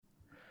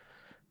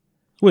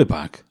We're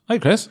back. Hi,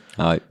 Chris.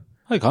 Hi.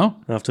 Hi, Carl.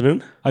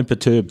 Afternoon. I'm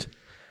perturbed.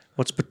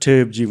 What's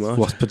perturbed you, Mark?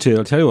 What's perturbed?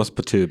 I'll tell you what's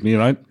perturbed me,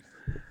 right?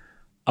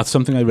 That's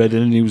something I read in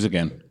the news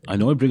again. I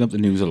know I bring up the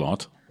news a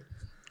lot,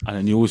 and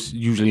I knew it's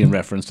usually in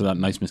reference to that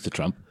nice Mr.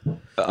 Trump.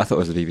 I thought it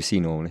was the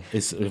BBC normally.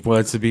 It's the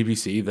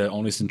BBC, the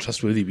honest and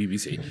trustworthy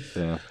BBC.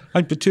 Yeah.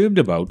 I'm perturbed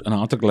about an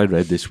article I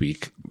read this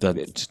week that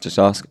Just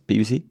ask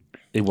BBC.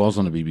 it was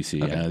on the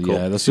BBC. Okay, cool.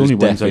 Yeah, that's So the only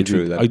it's ones I definitely do.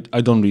 true, then.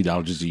 I don't read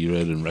Al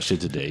Jazeera and Russia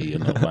Today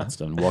and all that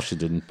stuff.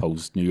 Washington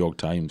Post, New York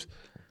Times.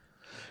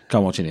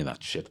 Can't watch any of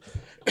that shit.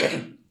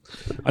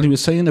 And he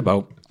was saying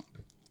about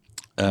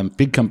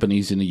big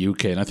companies in the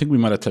UK, and I think we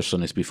might have touched on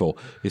this before.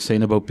 He's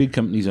saying about big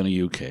companies in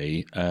the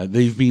UK,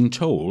 they've been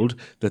told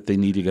that they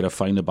need to get a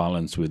finer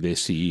balance with their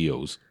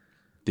CEOs.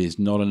 There's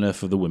not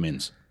enough of the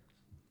women's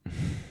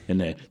in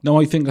there. No,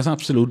 I think that's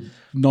absolute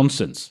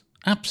nonsense.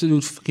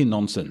 Absolute fucking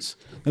nonsense.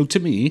 Now, to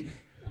me,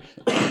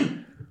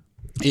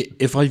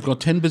 if I've got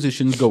 10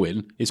 positions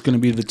going, it's going to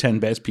be the 10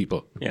 best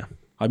people. Yeah.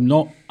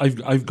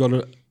 I've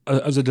got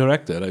as a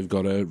director, I've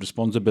got a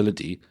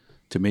responsibility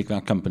to make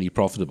that company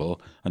profitable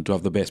and to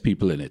have the best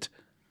people in it.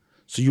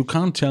 So you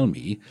can't tell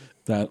me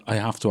that I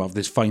have to have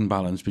this fine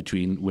balance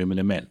between women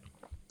and men.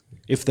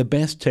 If the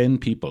best 10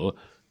 people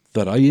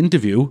that I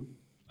interview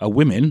are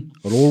women,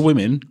 or all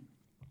women,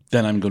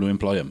 then I'm going to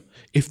employ them.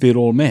 If they're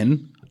all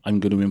men, I'm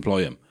going to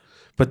employ them.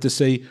 But to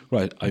say,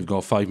 right, I've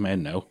got 5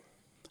 men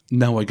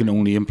now I can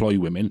only employ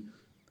women,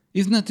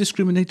 isn't that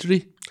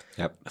discriminatory?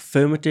 Yep.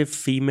 Affirmative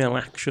female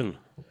action.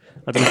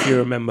 I don't know if you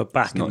remember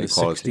back in not the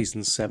equality. 60s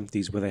and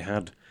 70s where they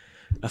had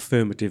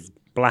affirmative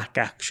black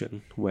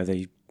action, where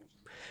they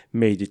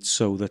made it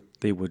so that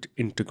they would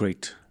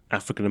integrate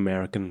African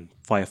American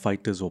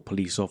firefighters or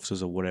police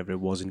officers or whatever it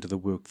was into the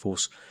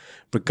workforce,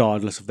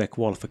 regardless of their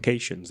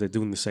qualifications. They're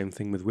doing the same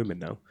thing with women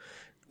now.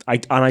 I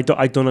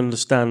don't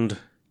understand.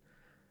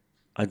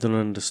 I don't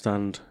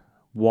understand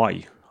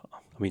why.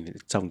 I mean,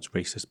 it sounds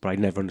racist, but I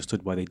never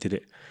understood why they did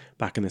it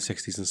back in the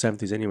 60s and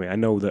 70s anyway. I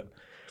know that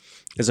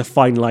there's a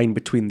fine line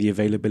between the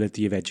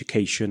availability of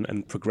education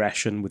and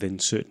progression within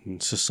certain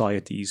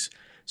societies,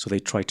 so they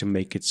try to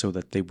make it so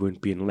that they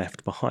weren't being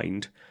left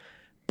behind.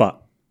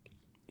 But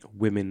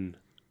women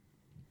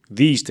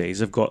these days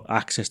have got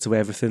access to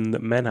everything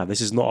that men have.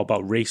 This is not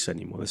about race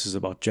anymore. This is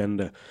about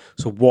gender.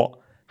 So what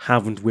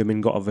haven't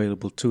women got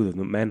available to them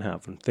that men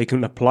haven't? They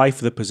can apply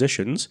for the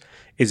positions.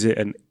 Is it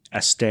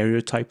a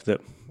stereotype that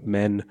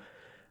men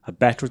are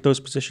better at those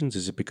positions?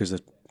 Is it because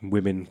that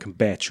women can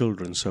bear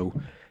children? So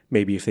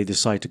maybe if they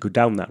decide to go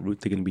down that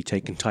route, they're going to be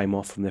taking time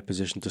off from their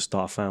position to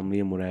start a family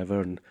and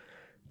whatever.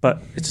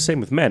 But it's the same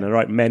with men. All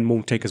right, men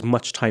won't take as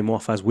much time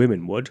off as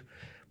women would,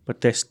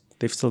 but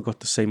they've still got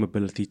the same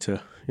ability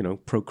to,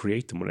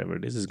 procreate and whatever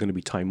it is. There's going to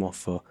be time off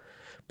for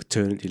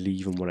paternity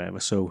leave and whatever.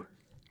 So,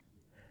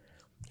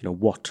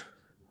 what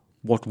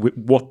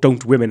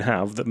don't women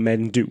have that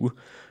men do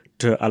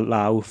to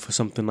allow for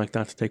something like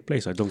that to take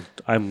place?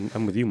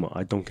 I'm with you, Mark.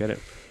 I don't get it.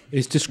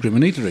 It's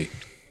discriminatory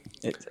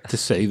to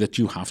say that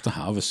you have to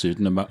have a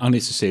certain amount, and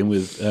it's the same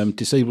with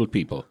disabled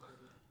people.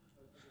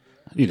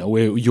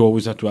 Where you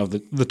always have to have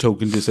the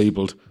token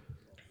disabled,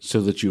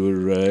 so that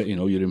you're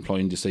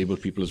employing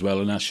disabled people as well,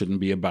 and that shouldn't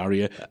be a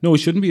barrier. No, it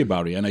shouldn't be a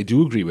barrier, and I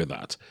do agree with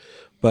that.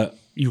 But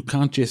you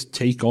can't just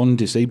take on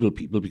disabled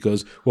people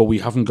because, we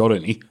haven't got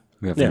any.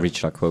 We haven't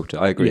reached our quota.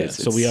 I agree. Yeah,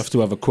 so we have to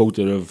have a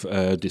quota of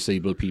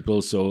disabled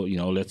people. So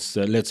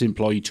let's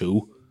employ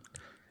 2.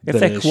 If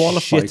they're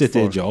qualified shit at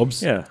their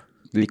jobs. Yeah.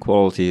 The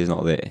equality is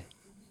not there.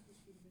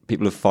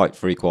 People who fight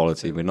for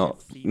equality, no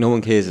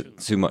one cares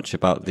too much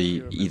about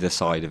the either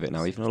side of it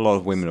now. Even a lot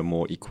of women are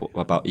more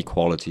about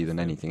equality than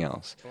anything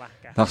else.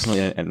 That's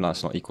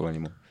not equal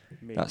anymore.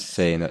 That's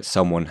saying that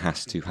someone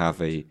has to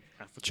have a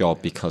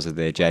job because of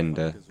their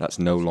gender. That's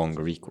no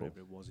longer equal.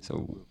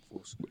 So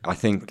I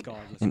think,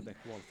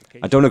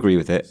 I don't agree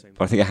with it,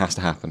 but I think it has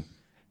to happen.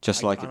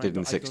 Just like it did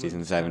in the 60s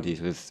and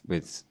 70s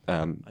with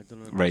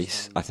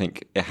race, I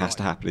think it has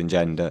to happen in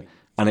gender,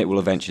 and it will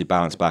eventually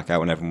balance back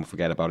out and everyone will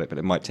forget about it, but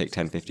it might take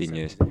 10, 15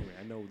 years.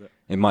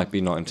 It might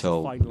be not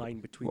until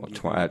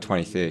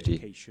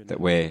 2030 that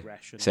we're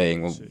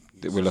saying,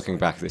 that we're looking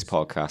back at this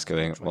podcast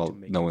going,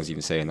 no one's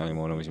even saying that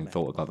anymore, no one's even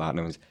thought about that.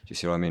 Do you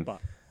see what I mean?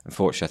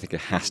 Unfortunately, I think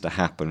it has to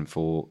happen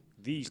for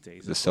the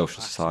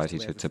social society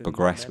to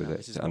progress with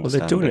it. To Well,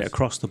 they're doing it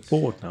across the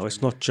board now.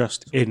 It's not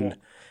just in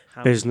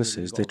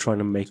businesses. They're trying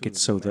to make it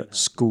so that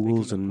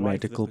schools and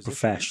medical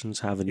professions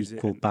have an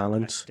equal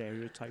balance.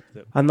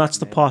 And that's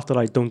the part that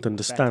I don't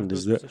understand,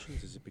 is that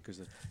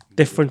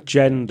different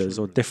genders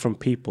or different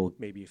people,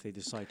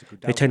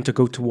 they tend to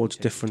go towards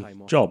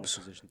different jobs.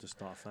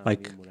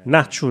 Like,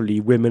 naturally,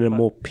 women are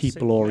more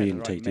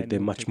people-orientated. They're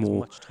much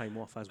more,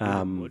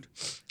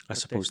 I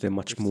suppose they're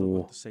much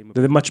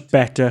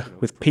better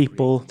with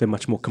people. They're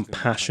much more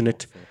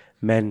compassionate.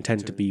 Men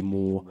tend to be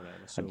more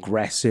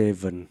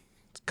aggressive and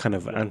kind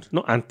of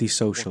not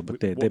antisocial, but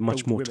they're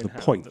much more to the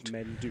point.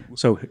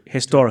 So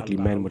historically,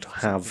 men would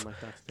have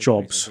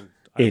jobs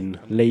in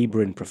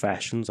labouring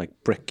professions like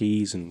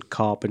brickies and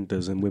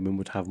carpenters, and women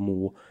would have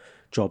more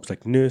jobs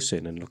like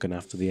nursing and looking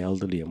after the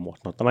elderly and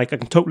whatnot. And I can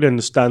totally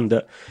understand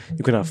that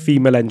you can have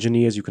female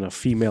engineers, you can have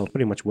female,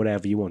 pretty much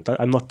whatever you want.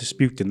 I'm not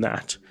disputing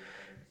that.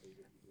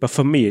 But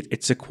for me,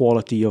 it's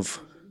equality of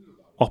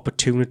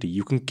opportunity.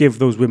 You can give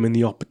those women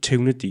the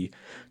opportunity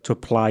to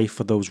apply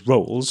for those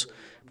roles,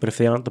 but if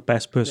they aren't the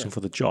best person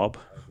for the job,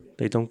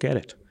 they don't get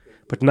it.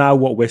 But now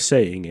what we're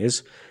saying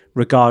is,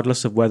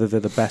 regardless of whether they're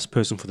the best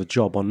person for the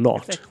job or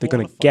not, they're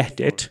going to get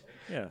it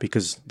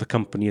because the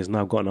company has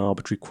now got an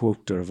arbitrary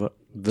quota of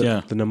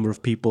the number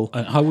of people.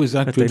 And how is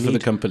that good for the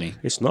company?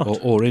 It's not.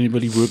 Or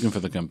anybody working for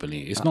the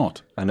company? It's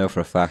not. I know for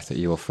a fact that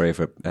your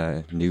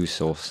favourite news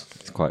source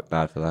is quite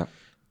bad for that.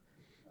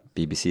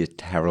 BBC is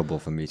terrible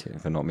for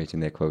not meeting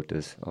their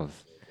quotas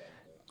of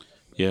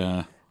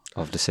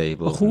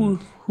disabled. Well,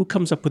 who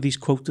comes up with these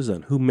quotas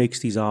then? Who makes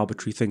these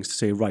arbitrary things to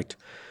say, right,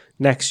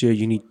 next year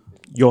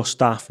your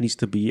staff needs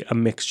to be a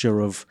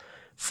mixture of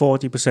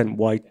 40%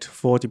 white,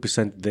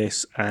 40%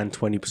 this, and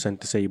 20%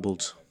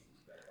 disabled?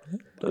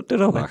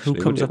 Who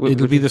comes up?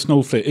 It'll be the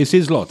snowflake. It's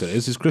his lot.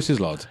 It's Chris's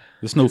lot.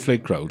 The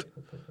snowflake crowd.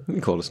 We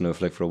can call it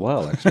snowflake for a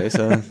while, actually.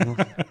 So.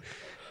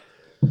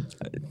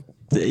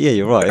 Yeah,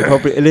 you're right.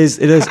 It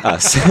is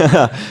us.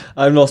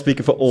 I'm not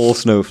speaking for all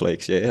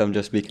snowflakes. Yeah, I'm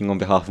just speaking on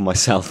behalf of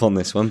myself on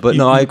this one. But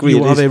no, I agree.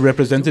 You are their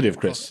representative,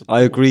 Chris.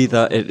 I agree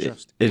that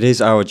it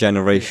is our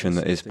generation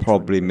that is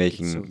probably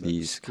making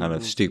these kind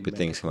of stupid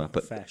things come up.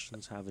 But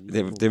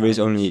there is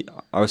only,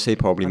 I would say,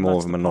 probably more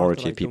of a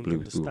minority of people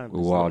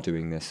who are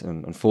doing this.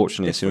 And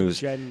unfortunately, as soon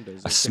as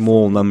a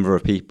small number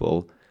of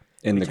people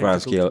in the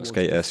grand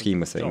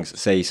scheme of things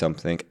say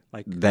something,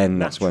 then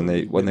that's when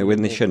they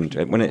shouldn't.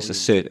 When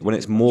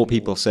it's more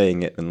people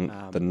saying it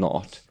than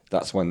not,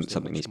 that's when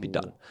something needs to be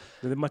done.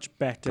 They're much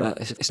better.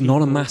 It's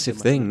not a massive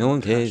thing. No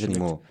one cares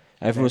anymore.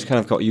 Everyone's kind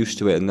of got used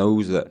to it and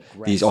knows that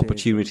these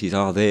opportunities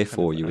are there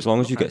for you. As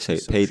long as you get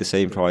paid the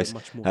same price,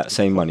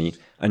 same money,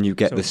 and you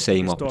get the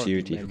same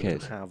opportunity, who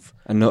cares?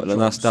 And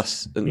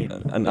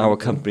our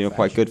company are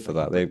quite good for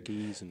that.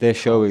 They're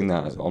showing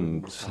that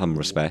on some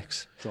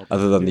respects,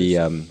 other than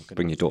the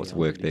bring your daughter to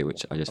work day,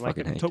 which I just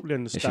fucking hate.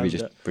 It should be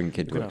just bring a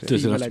kid to work day.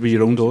 Does it have to be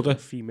your own daughter?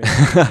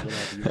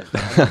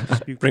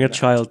 Bring a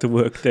child to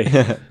work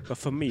day. But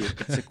for me,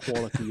 it's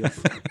equality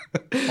of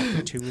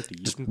opportunity.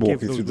 You can give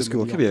those the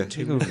school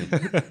opportunity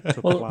to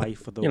apply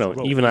for those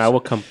roles. Even our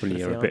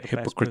company are a bit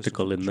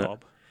hypocritical in that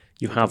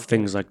you have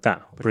things like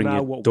that. Bring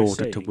your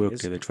daughter to work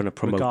day. They're trying to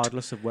promote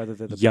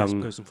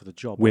young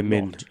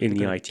women in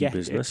the IT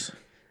business.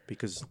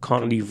 Because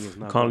can't leave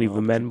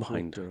the men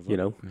behind, you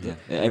know.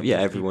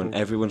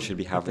 Everyone should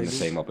be having the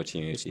same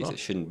opportunities. It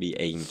shouldn't be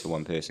aimed to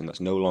one person. That's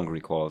no longer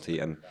equality.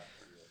 And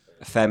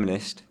a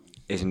feminist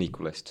is an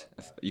equalist.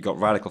 You got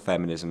radical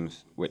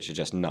feminisms, which are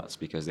just nuts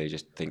because they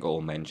just think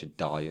all men should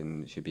die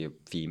and it should be a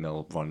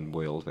female-run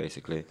world,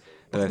 basically.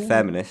 But then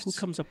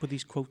feminists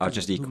are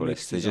just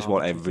equalists. They just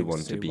want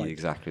everyone to be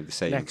exactly the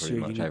same, pretty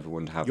much.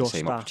 Everyone to have the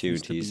same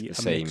opportunities, the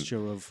same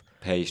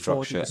pay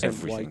structure,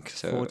 everything.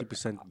 So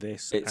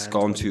it's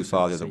gone too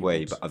far the other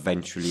way, but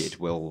eventually it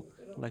will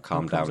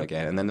calm down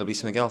again, and then there'll be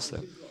something else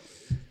there.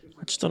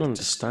 I just don't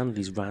understand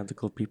these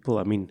radical people.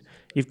 I mean,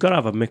 you've got to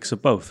have a mix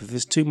of both. If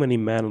there's too many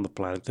men on the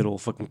planet, they'll all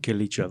fucking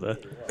kill each other.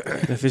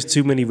 And if there's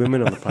too many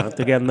women on the planet,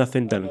 they get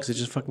nothing done because they're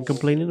just fucking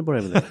complaining about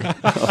everything.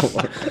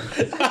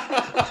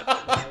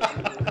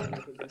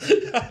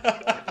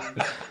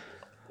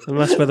 And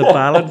that's where the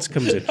balance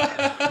comes in.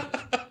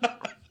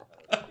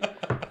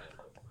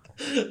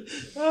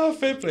 Oh,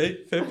 fair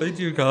play to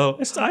you,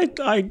 Carl.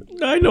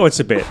 I know it's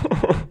a bit,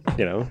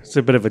 it's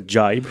a bit of a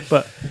jibe,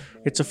 but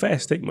it's a fair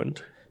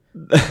statement.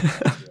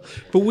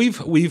 But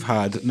we've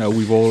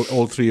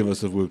all three of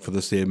us have worked for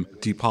the same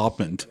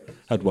department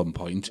at one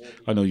point.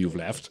 I know you've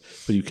left,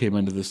 but you came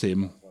under the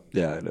same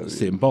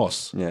same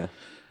boss. Yeah.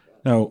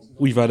 Now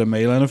we've had a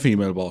male and a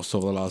female boss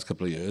over the last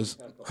couple of years.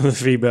 The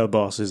female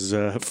boss is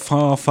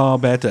far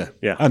better.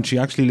 Yeah, and she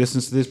actually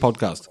listens to this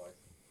podcast.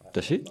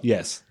 Does she?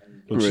 Yes.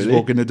 When really? She's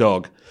walking the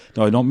dog.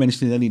 Now I'm not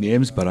mentioning any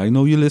names, but I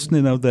know you're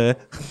listening out there.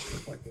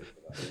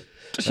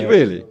 Does she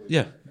really?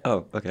 Yeah.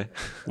 Oh, okay.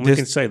 We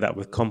can say that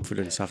with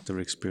confidence after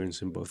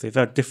experiencing both. They've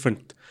had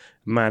different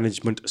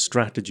management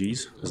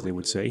strategies, as they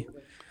would say.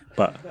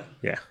 But,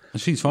 yeah.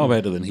 And she's far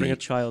better than he. Bring a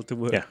child to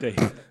work day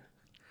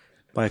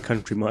by a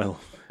country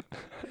mile.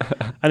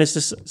 And it's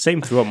the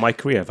same throughout my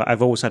career.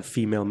 I've always had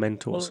female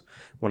mentors.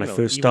 When I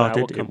first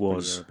started, it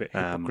was a bit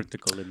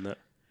hypocritical in that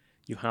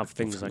you have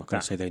things like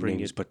that. Say their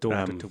names, but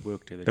daughter to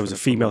work day. There was a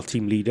female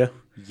team leader,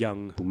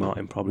 young, who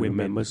Martin probably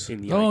remembers.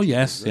 Oh,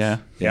 yes, yeah.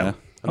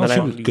 And then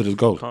she was good as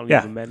gold.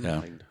 And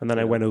then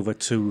I went over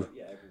to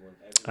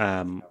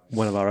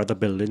one of our other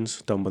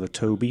buildings down by the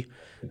Toby,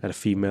 had a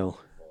female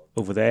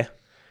over there.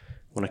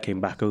 When I came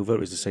back over, it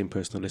was the same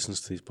person who listens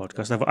to these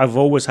podcasts. I've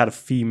always had a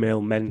female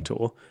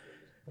mentor.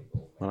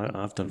 Well,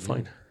 I've done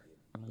fine.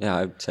 Yeah,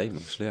 I'd say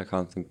mostly. I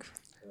can't think.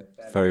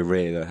 Very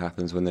rare that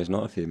happens when there's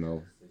not a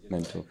female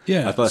mentor.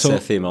 Yeah, I thought I said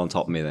a female on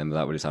top of me then, but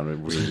that would have sounded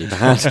really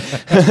bad.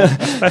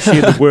 Especially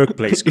in the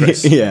workplace,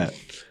 Chris. Yeah.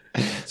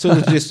 So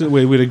just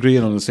we're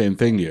agreeing on the same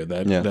thing here,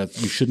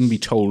 that you shouldn't be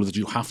told that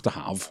you have to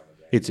have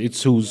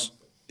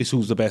It's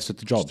who's the best at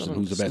the jobs and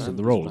who's the best at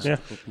the roles. Yeah.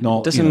 No,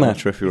 It doesn't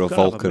matter if you're a You've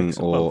gotta have a Vulcan mix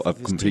of or both. a There's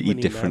too completely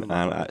many different men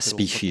on the planet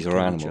species that or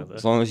all animal. fucking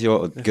As long as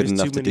you're If good there's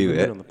enough too to many do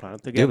women it, on the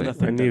planet, they do get it.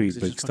 nothing I done knew 'cause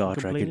he'd they big just Star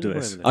fucking Trek complain into about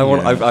I everything.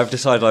 want. Yeah. I've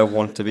decided I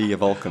want to be a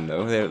Vulcan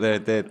though.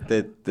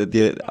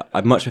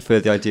 I much prefer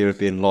the idea of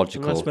being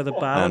logical And that's where the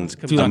balance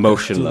and comes Do that,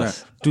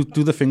 emotionless. Do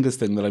the fingers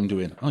thing that I'm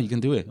doing. Oh, you can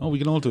do it. Oh, we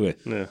can all do it.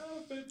 Yeah.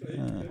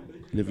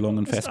 Live long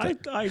and fester.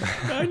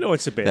 I know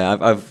it's a bit. Yeah,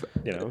 I've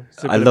You know,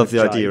 it's a I bit love of a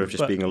the idea jive, of just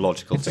but being a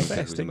logical it's a thinker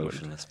fair who's statement.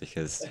 emotionless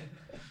because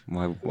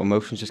my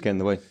emotions just get in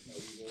the way.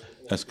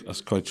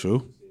 That's quite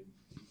true.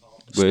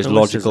 Whereas Stoicism.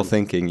 logical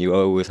thinking, you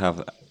always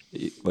have.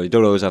 Well, you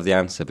don't always have the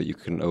answer, but you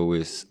can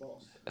always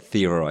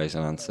theorize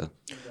an answer.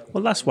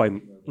 Well, that's why,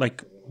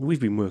 like, we've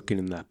been working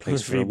in that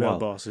place for a Female while.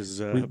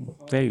 bosses, We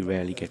very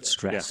rarely get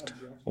stressed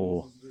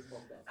or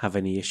have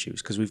any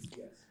issues because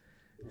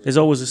there's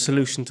always a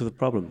solution to the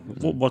problem.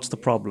 What's the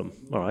problem?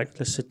 All right,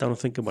 let's sit down and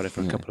think about it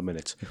for a couple of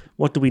minutes.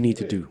 What do we need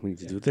to do? We need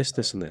to do this,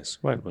 this, and this.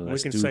 Right, well, we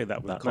let's can do say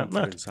that with that.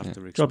 confidence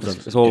after Job done.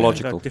 It's all Yeah.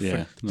 logical.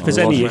 Yeah. No, If there's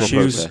any logical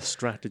issues, process.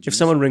 strategies. if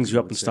someone rings you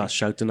up and starts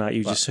shouting at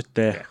you, just sit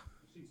there.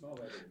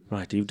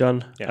 Right, you've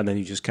done, and then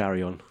you just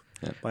carry on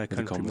by a with the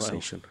country mile.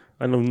 conversation.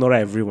 I know not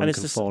everyone And it's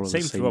can the follow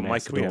same the same throughout my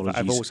career.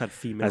 I've methodologies always had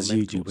female as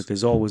you do, mentors. but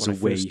there's always When a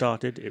I way first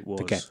started, it was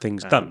to get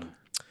things done.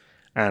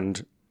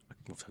 And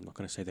I'm not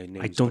going to say their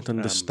names. I don't but,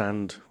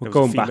 understand. there We're was a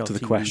going back female to the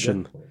team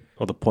question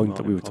or the point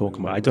that we were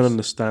talking about. I don't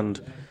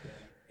understand.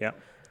 Yeah,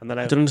 and then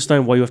I don't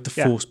understand why you have to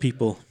Yeah. force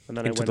people And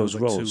then I into went those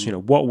over roles. to, You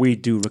know, what we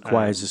do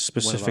requires a one of our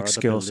specific other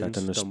skill set buildings,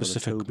 and a done with a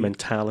specific Toby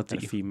mentality.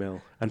 and a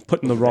female. And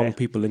putting the over wrong there.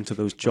 people into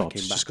those jobs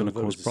Came is back just going to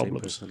over, cause it was the same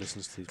problems. person who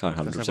listens to these Can't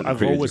podcasts. 100% I've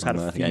agree with always you had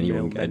on a that. I think anyone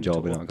female can get a job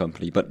in mentor. our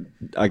company, but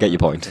I get your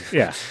point.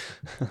 Yeah.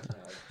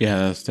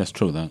 Yeah, that's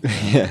true. That.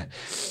 Yeah,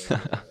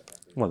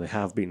 Well, they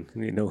have been,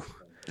 you know.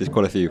 there's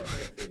quite a few.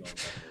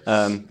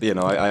 But, you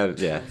know,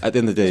 yeah. At the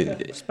end of the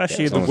day,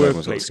 Especially as in long the as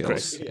everyone's got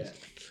workplace, skills. Chris.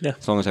 Yeah.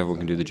 As long as everyone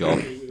can do the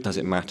job, does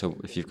it matter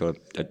if you've got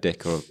a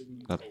dick or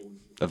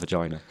a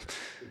vagina?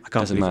 I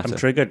can't Doesn't believe I'm matter.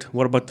 triggered.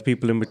 What about the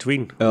people in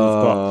between? We've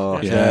Oh,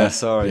 got, yeah,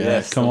 sorry. Yeah,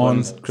 Yes, come the on,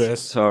 ones-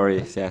 Chris.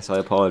 Sorry, yes, I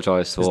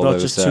apologise to it's all not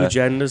those just two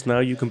genders now.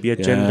 You can be a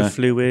gender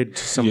fluid,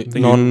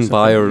 something.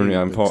 non-binary.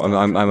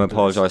 I'm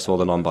apologise to all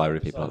the non-binary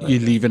people out there. You're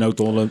leaving out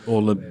all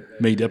the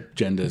made-up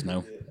genders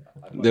now.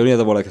 The only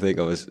other one I can think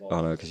of is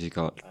because you've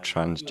got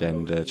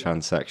transgender,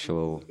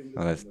 transsexual.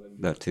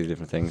 They're two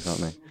different things,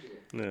 aren't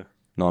they? Yeah.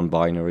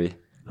 Non-binary.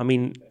 I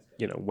mean,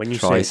 you know, when you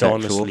say it Trisexual.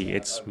 honestly,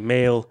 it's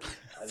male,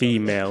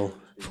 female.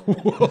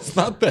 What's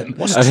that then?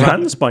 What's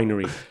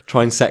trans-binary?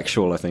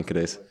 Transsexual, I think it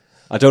is.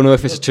 I don't know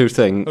if it's a true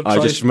thing. I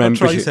just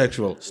remember.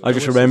 trisexual. I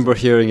just remember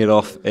hearing it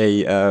off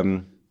a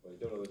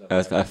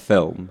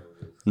film.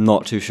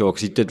 Not too sure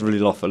because he did really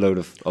off a load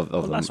of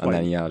them, that's and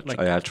why, then I like,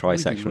 had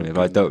trisexual,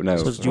 but I don't know.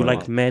 So do you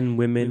like men,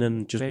 women,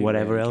 and just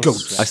whatever else?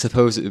 Goats. I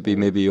suppose it would be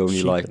maybe only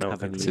Sheep like don't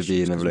have any to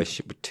be in a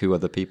relationship with two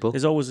other people.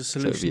 There's always a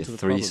So it'd solution be a to the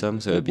threesome.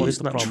 problem. So it'd be What is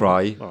the problem?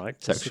 All right,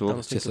 let's sit trisexual. down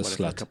and think Just a about it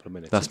for slut. couple of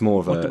minutes. That's more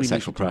of What do a we need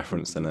sexual to do?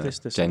 preference than a This,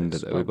 and gender,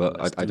 this. though. Right,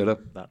 But let's I do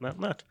don't know.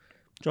 that.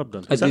 Job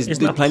done. There's- Isn't there's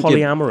that plenty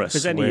of- polyamorous? If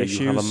there's any where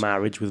you have a issues-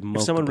 marriage with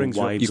multiple someone rings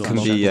you up, wives You or can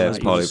multiple be wives,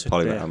 you just sit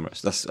there.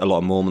 polyamorous. That's a lot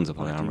of Mormons are You've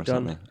polyamorous, done,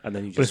 aren't they? and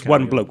then you But just it's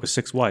one one bloke with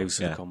 6 wives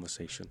in Yeah. a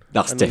conversation.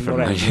 That's I mean, different,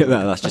 not right? everyone-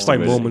 That's That's just why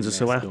really- Mormons are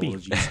so happy.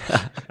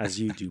 as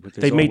you do, but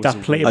They made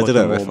that play I about don't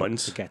the know if-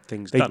 Mormons. to get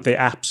things They, done. they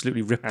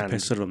absolutely ripped the And-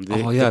 piss out of them.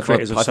 Oh The yeah,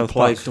 creators of I've South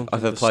applied. Park.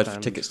 I've applied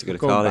for tickets to go to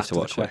Going Cardiff back to the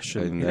watch it.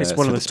 question, in, it's for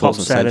one of the the top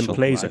Sportsman selling Central.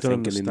 plays, I I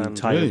don't think, in the understand.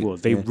 entire Really? world.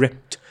 They Yeah.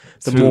 ripped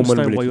the Through- Mormon understand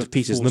why religion you to have to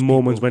pieces, and the force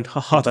Mormons people went,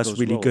 haha, into that's those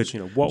really roles. good. You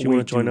know, what Do we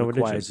you join do our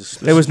religion? requires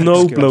a There was no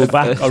specific skill set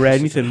blowback or and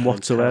anything mentality.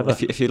 whatsoever.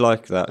 If you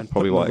like that,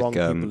 probably Putting the like wrong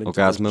people into those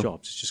Orgasmo.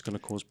 jobs, it's just going to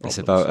cause problems.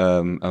 It's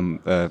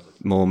about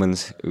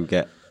Mormons who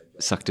get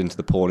sucked into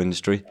the porn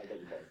industry.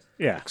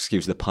 Yeah.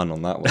 Excuse the pun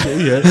on that one.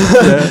 Yeah.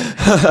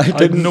 I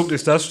didn't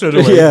notice that straight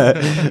away. yeah.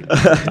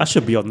 That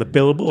should be on the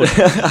billboard.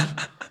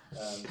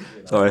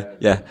 Sorry.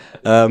 Yeah.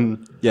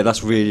 Yeah,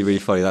 that's really, really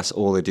funny. That's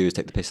all they do is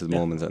take the piss of the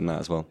Mormons and that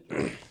as well.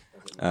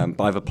 But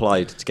I've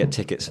applied to get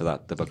tickets for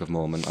that, the Book of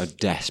Mormon. I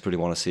desperately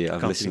want to see it.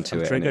 I've listened to I'm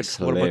it, and triggered. it's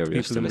What about the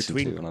hilarious people to in listen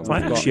between? to. And I actually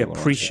really wanna watch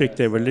appreciate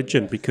their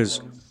religion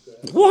because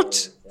it.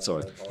 What?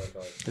 Sorry.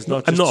 It's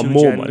not I'm just not a two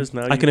Mormon. genders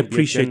now, I you can be a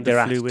appreciate their gender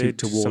attitude fluid,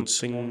 towards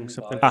something.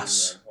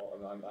 us.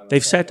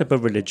 They've set up a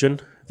religion.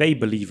 They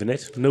believe in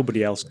it.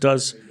 Nobody else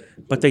does.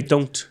 But they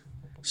don't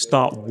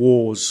start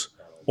wars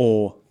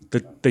or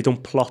they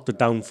don't plot the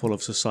downfall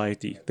of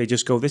society. They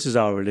just go, this is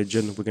our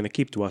religion. We're going to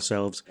keep to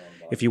ourselves.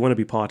 If you want to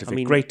be part of it,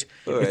 mean, great.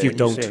 If you you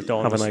don't, say it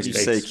have a nice You day.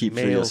 say keep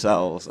for male,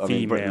 yourselves. I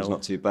mean, Britain's female.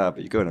 not too bad,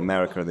 but you go in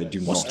America and they do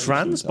What's not. keep for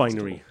themselves.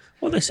 trans-binary?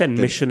 Well, they send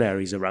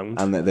missionaries around.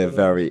 And they're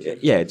very.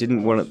 Yeah,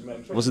 didn't want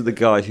to. Was it the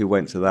guy who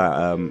went to that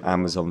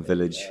Amazon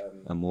village,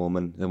 a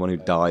Mormon, the one who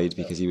died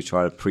because he was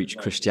trying to preach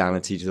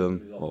Christianity to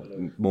them, or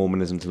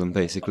Mormonism to them,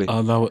 basically?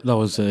 That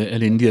was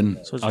an Indian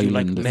So do you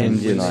like island. I men? think.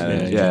 Indian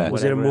island, yeah.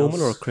 Was it a whatever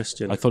Mormon or a else.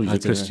 Christian? I thought he was a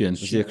don't know. Christian.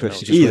 Was he a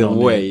Christian? Just went Either on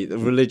there. way, the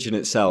religion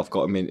itself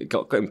got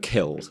him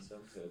killed.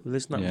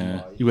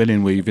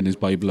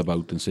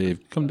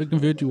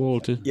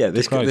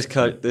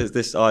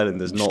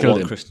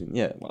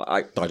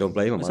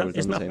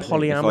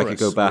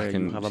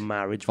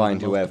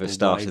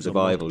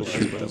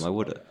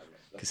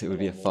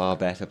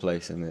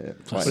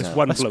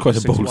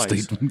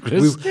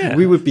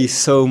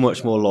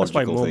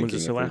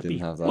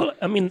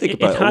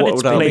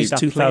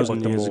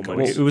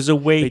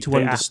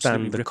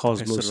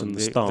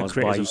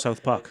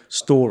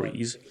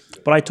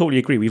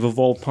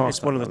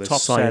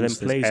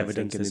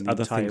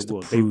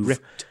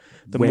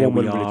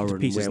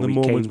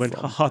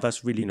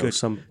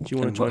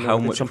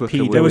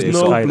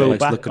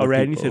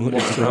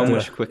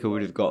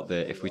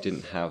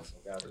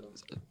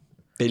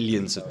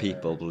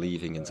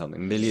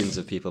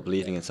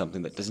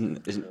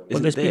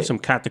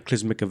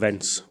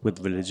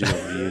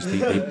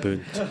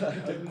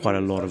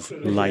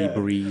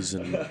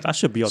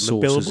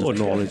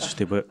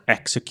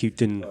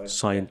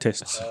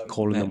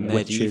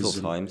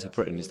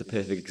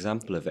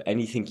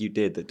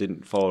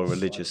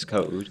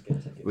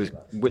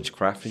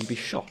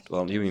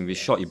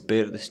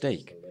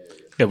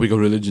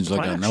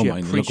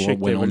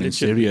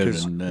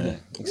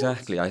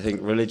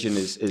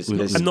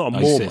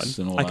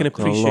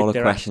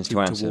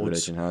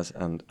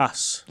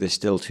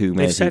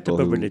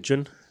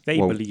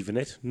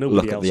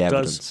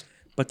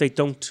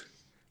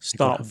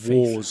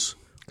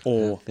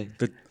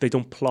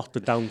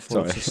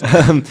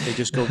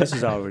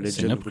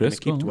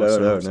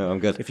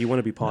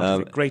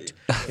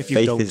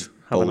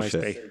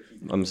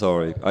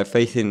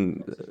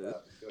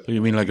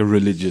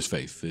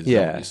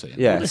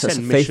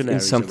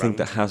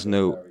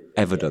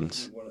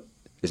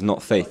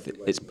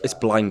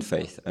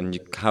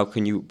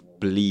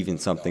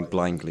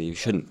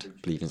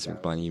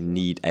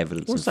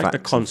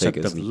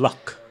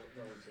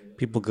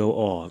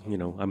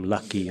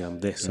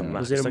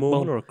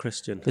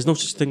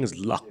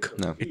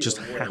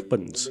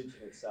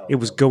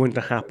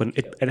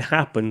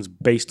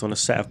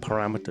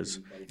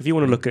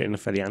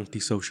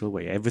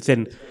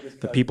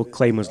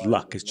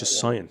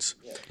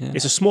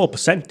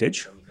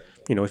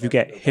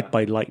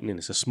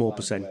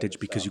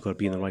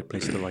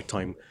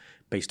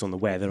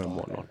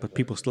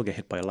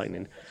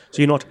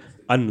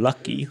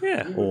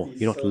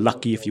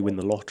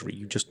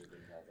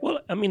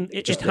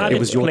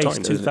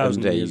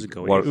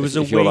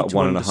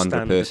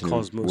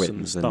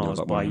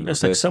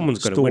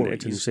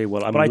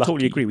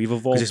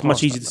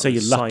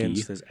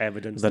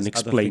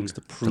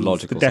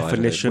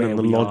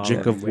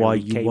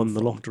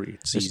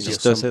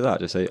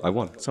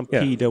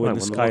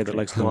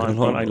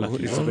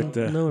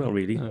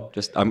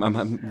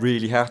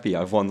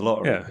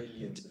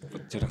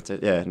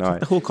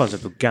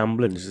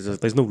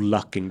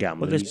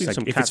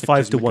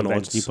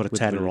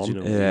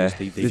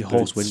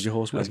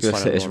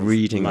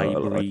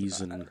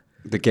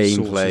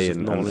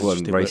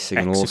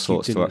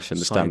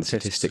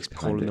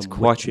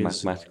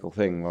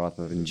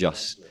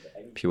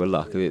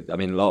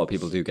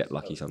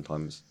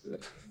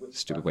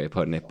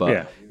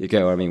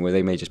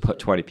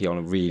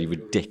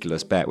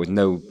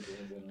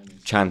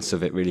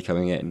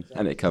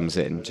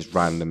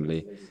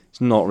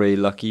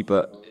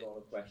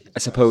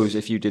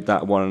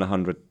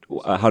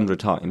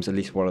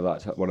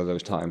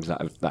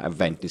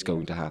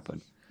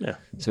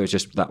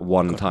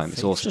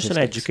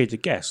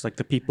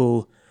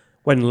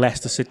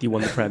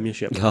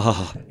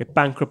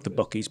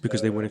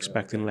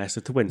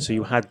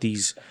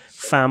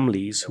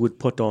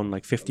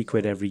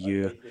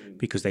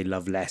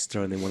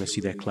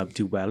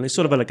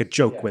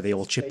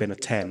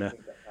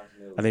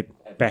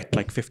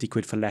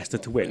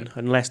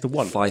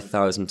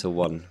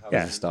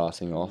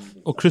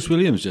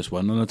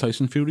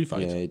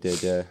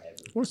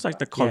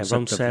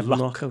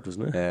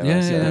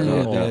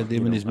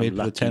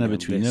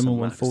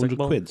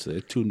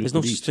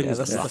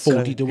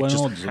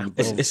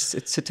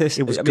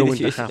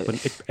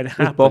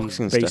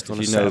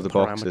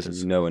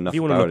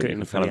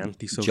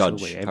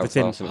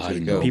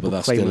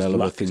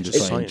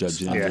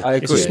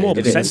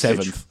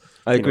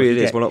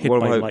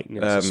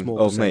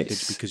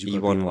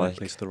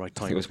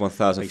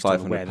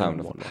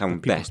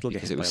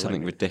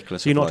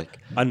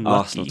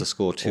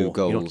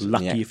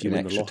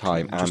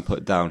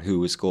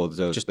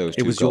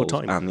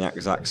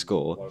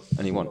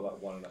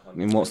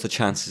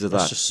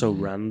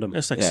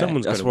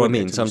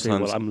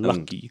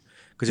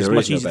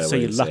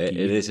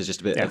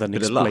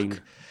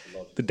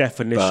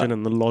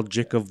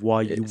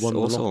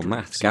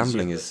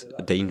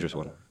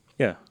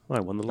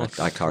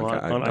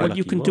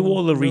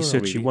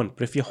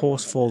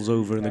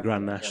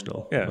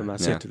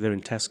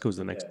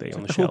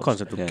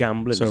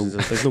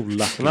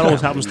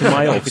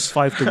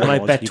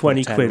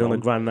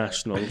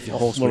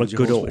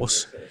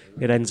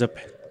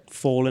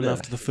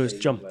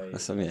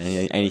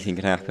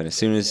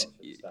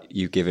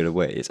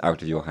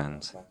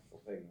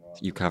 practical thing.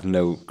 you have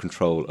no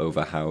control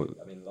over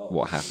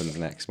what happens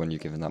next when you're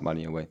giving that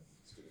money away.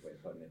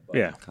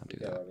 Yeah. Can't do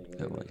that.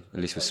 No way. At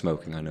least with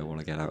smoking, I know what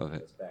I get out of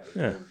it.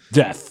 Yeah.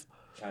 Death.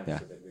 Yeah,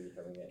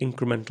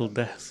 Incremental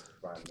death.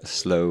 a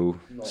slow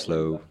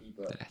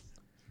death.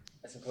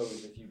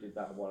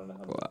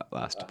 Well,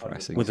 that's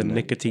depressing. With a isn't it?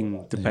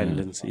 nicotine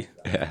dependency.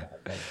 Yeah.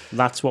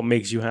 That's what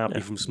makes you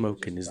happy from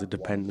smoking, is the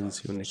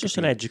dependency on nicotine. It's just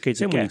an educated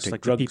Same when you guess. take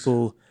Like drugs. the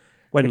people,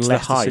 When it's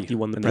Leicester the high, City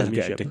won the and they'll get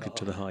Premiership, addicted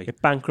to the high.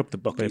 it bankrupt the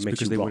bookies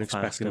Because they weren't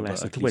expecting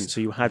Leicester to win. So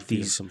you had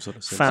these some sort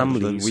of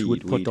families Weed- who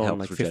would put weed on helps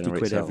like 50 regenerate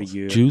quid every cells.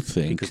 year Do you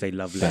think because they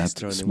love that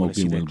Leicester and they want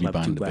to see smoking their will be club do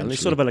banned well. And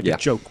it's eventually? sort of like Yeah. a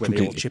joke where they all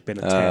Completely. chip in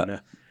a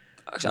tenner.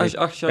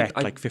 Actually,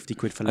 Bet like 50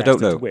 quid for I Leicester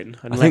don't know. to win,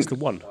 and I Leicester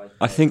think- won.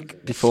 I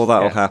think before that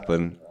will Yeah.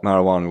 happen,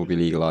 marijuana will be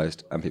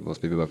legalized and people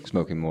will be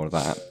smoking more of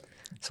that.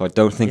 So I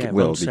don't think it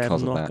will round seven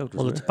because of that. knockout,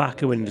 well, the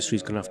tobacco industry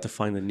is going to have to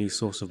find a new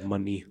source of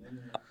money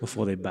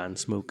before they ban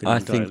smoking I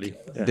entirely.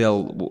 think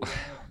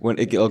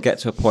it'll get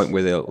to a point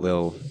where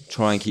they'll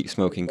try and keep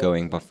smoking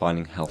going by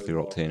finding healthier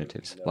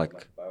alternatives,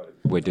 like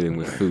we're doing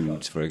with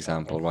foods, for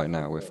example. Right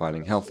now, we're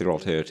finding healthier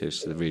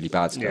alternatives to the really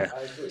bad stuff.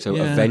 So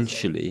Yeah.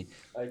 eventually,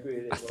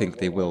 I think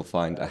they will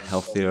find a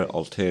healthier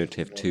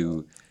alternative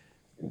to.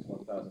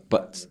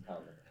 But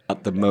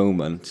at the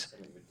moment,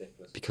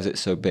 because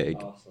it's so big,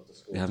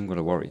 they haven't got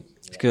to worry.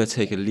 It's going to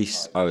take at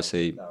least, I would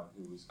say,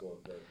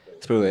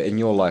 through it in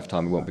your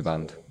lifetime, it won't be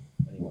banned.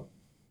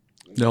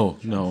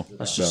 No.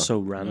 That's just so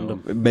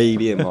random.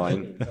 Maybe in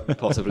mine,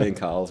 possibly in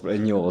Carl's, but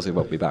in yours it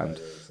won't be banned.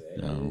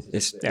 No.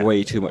 It's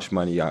way too much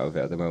money out of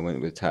it at the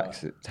moment with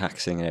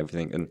taxing and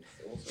everything. And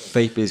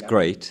vape is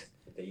great,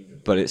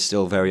 but it's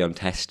still very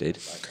untested.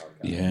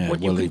 Yeah, Well,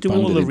 you well, can they do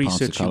banned all it the in parts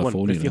of research you want, but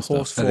California if your and stuff.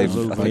 horse And they've-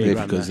 falls over, I think they they've-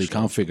 ran because they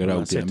national. can't figure Well, out I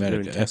in said to do in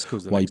America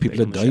Tesco's the why next people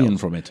day are on the dying shelf.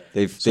 from it.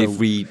 They've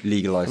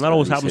re-legalised And that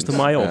always it happens to recently,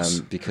 my horse.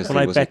 because When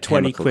there I was a bet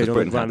 20 chemical, quid 'cause on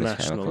Britain Grand had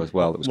this chemical National, as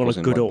well that was well, a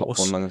causing good like horse,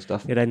 popcorn lung and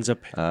stuff. it ends up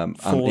And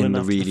falling in the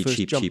after the really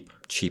first jump.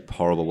 cheap,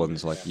 horrible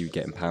ones like you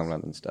get in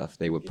Poundland and stuff,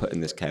 they were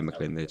putting this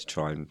chemical in there to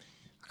try and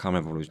I can't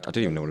remember what it was. I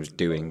don't even know what it was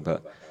doing,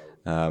 but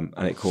and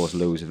it caused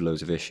loads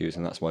of issues,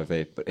 and that's why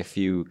vape. But if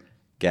you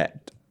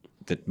get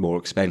the more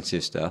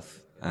expensive stuff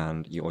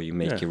or you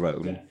make Yeah. your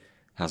own, it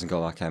hasn't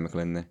got that chemical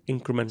in there,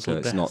 Incremental so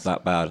it's death. not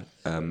that bad.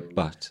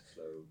 But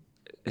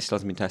it still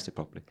hasn't been tested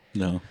properly.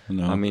 No.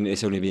 I mean,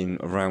 it's only been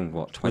around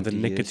what 20 With a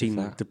years. if nicotine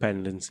that.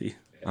 dependency.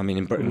 I mean,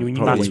 in Britain, I mean,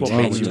 probably that's what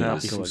 10 makes you years.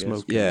 happy from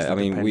smoking. Yeah, is I the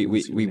mean,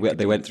 dependency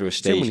they went through a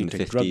Same when stage you in the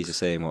take 50s drugs.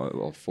 saying, or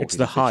 40s, It's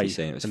the 50s high,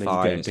 saying it was and then you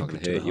fine, get it's not going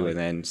addicted to to hurt you, the and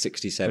then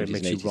 60s, 70s, and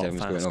makes you 80s, rot 70s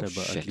going, oh faster,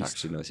 but at shit, least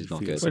actually, no, this is you not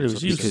feel good. Well, it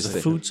was used Because as a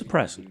they- food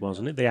suppressant,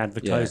 wasn't it? They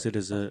advertised it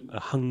as a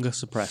hunger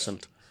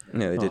suppressant.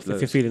 Yeah, they Oh, did if you're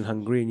loads. feeling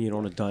hungry and you're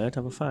on a diet,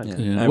 have a fag. Yeah.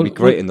 Yeah. And Well- it'd be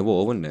great well- in the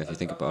war, wouldn't it? If you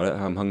think about it,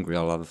 I'm hungry,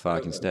 I'll have a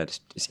fag instead.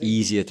 It's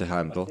easier to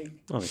handle.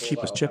 Oh, they're cheap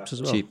as chips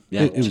as well. Cheap,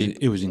 yeah, cheap.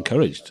 It was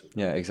encouraged.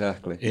 Yeah,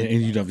 exactly.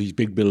 And you'd have these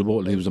big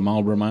billboards. There was a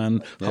Marlboro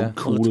Man. How Yeah.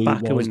 cool Well, the it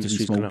tobacco was to be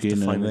industry's gonna have to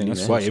smoking. find a And new that's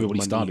source why of everybody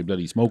money started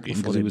bloody smoking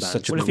before because they it was ban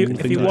such a it. Well, cool if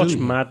thing you to watch do.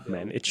 Mad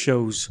Men, it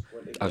shows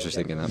I was just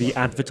thinking that. the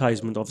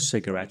advertisement of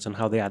cigarettes and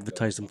how they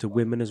advertise them to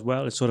women as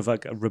well. It's sort of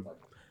like a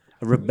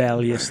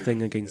rebellious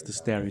thing against the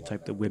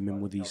stereotype that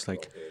women were these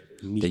like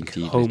meek,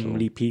 Dainty homely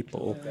little-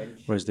 people,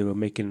 whereas they were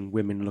making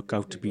women look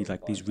out to be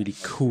like these really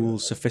cool,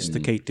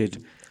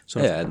 sophisticated,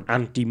 sort Yeah. of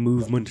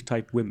anti-movement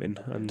type women,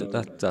 and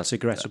That-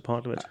 cigarettes are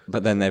part of it.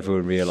 But then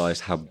everyone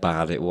realised how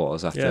bad it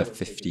was after Yeah.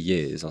 50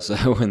 years or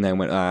so, and then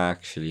went,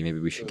 actually, maybe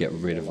we should get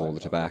rid of all the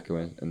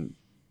tobacco.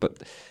 But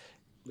it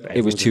was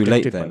Everyone's too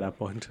late addicted by then. that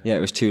point. Yeah,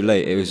 it was too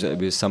late.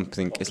 It was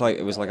something. It's like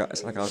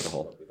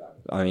alcohol.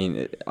 I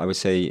mean, I would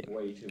say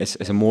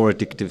it's a more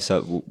addictive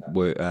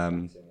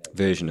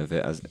version of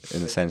it, as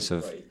in the sense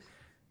of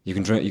you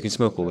can drink, you can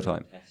smoke all the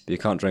time, but you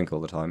can't drink all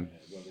the time.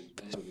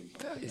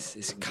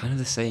 It's kind of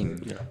the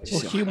same. It's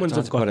Well, just- humans I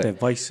don't have got know how to their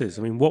put vices.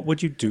 I mean, what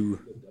would you do?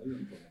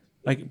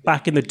 Like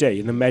back in the day,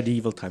 in the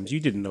medieval times, you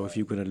didn't know if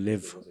you were going to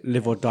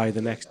live or die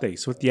the next day.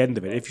 So at the end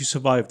of it, if you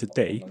survived the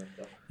day,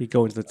 you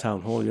go into the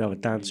town hall, you have a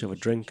dance, you have a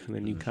drink, and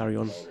then you carry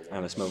on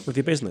and a smoke. with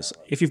your business.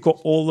 If you've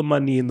got all the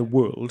money in the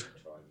world,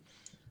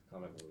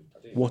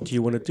 what do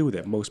you want to do with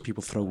it? Most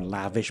people throw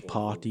lavish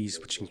parties,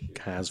 which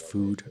has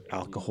food,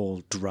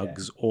 alcohol,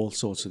 drugs, all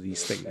sorts of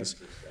these things.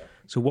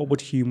 So what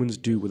would humans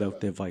do without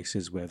their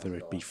vices, whether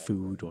it be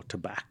food or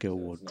tobacco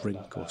or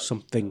drink or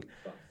something,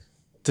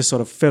 to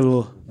sort of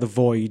fill the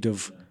void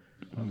of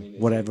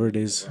whatever it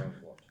is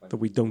that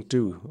we don't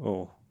do?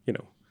 Or, you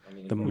know,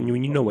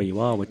 When you know where you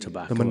are with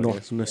tobacco, the I guess.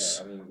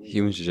 monotonous...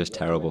 Humans are just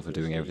terrible for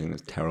doing everything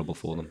that's terrible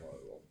for them.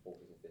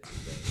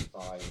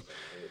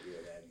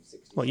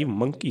 Well, even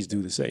monkeys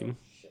do the same.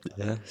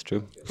 Yeah, it's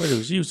true. Well, it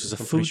was used as a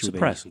food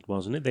suppressant,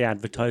 wasn't it? They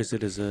advertised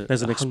it as a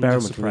There's an a hunger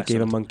experiment where they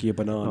gave a suppressant. monkey a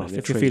banana. Oh, and if they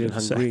you're traded feeling it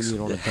for hungry and sex.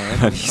 you're on a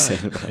Have you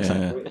diet, seen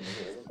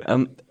about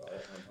Yeah.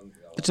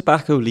 the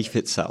tobacco leaf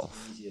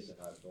itself?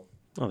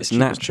 oh, It's cheap as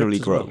naturally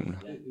chips as well. grown.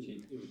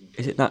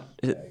 Is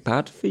it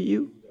bad for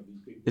you?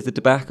 Is the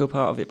tobacco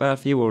part of it bad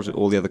for you, or is it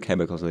all the other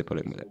chemicals they put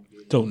in with it?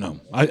 Don't know.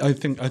 I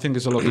think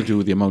it's a lot to do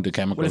with the amount of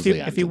chemicals. Well, they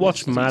add if you to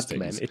watch these Mad things.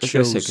 Men, it I was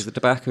gonna say, shows 'cause the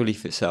tobacco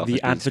leaf itself the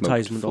has been smoked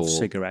advertisement of for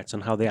cigarettes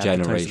and how they advertise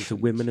them to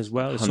generations. women as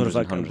well. It's hundreds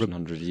sort of like and hundreds and a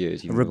hundreds of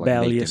years. a Even like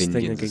rebellious Native thing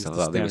Indians and against stuff the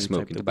like that. They were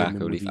stereotype smoking of tobacco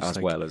women with leaf these, as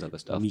like, well as other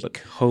stuff. meek, But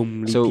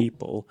homely So,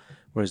 people,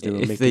 whereas they were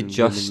if making they women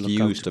just look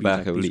used out to be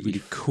tobacco like these really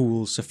leaf, cool, would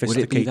it be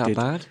sophisticated, that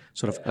bad?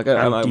 sort of Like,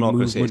 I'm not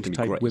gonna say it's anti-movement gonna be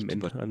type great, women,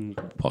 but and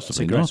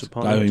Possibly cigarettes not.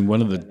 upon I it. mean,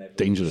 one of the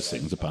dangerous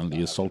things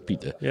apparently is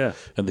saltpeter. Yeah.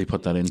 and they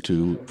put that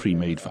into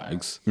pre-made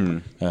fags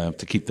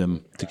to keep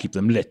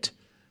them lit.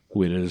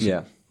 Whereas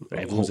Yeah.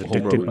 Everyone's ho-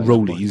 addicted ho- by that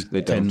rollies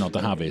They tend don't. not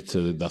to have it,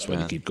 so that's why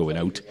Yeah. they keep going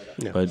out.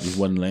 Yeah. But it's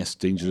one less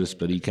dangerous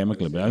bloody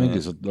chemical. But I think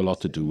there's a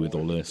lot to do with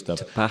all this stuff.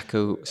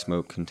 Tobacco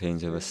smoke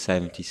contains over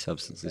 70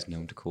 substances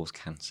known to cause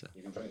cancer.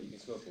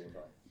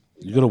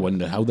 You got to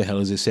wonder how the hell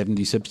is there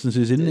 70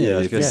 substances in there? Yeah, I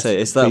was going to Yes. say,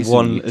 it's that Basically,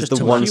 one. It's just the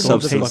to one make all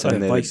the substance fucking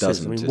in there that devices.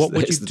 doesn't. I mean, It's what the-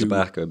 would it's you the do?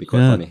 tobacco. It'd be quite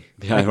Yeah. funny.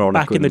 Be Like, ironic,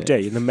 back in the wouldn't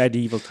it? day, in the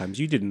medieval times,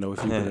 you didn't know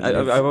if you were Yeah, going to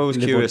live, I'm always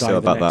live or curious die though the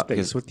about next that day.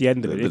 because So at the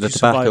end of it, the if you tobacco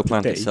survived the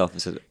plant day, itself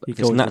is you it's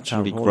go into a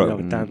naturally town hall, you have a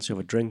grown, dance, you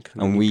have a drink,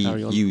 and, and then we you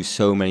carry on use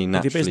so many with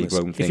your naturally business.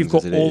 grown If things. you've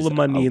got as it all is the that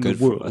money are in the good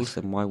for world, us,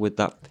 then why would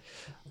that?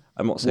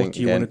 I'm not saying what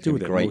do you again, want to do it'd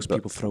be then? great, Most but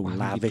people throw why would it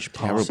be lavish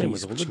terrible? parties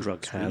with all the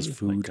drugs, has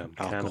food,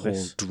 alcohol,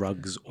 cannabis,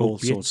 drugs, all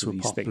opiates sorts of were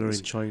these popular things.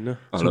 in China.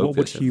 Well, So what would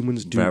opiates are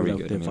humans do very without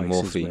good. their I mean,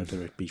 vices, morphine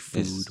whether it be is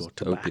food or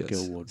tobacco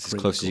opiates. or It's as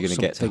drink close as or you're going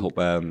to get to something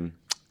heroin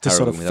to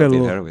sort of without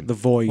being fill heroin. the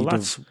void Well,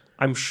 of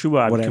I'm sure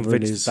I'm whatever it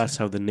convinced is that's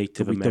how the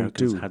Native that we don't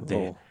Americans do, had their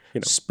or, you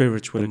know,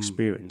 spiritual the-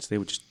 experience. They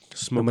would just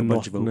smoke the a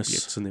bunch of monotonous-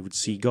 opiates and they would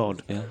see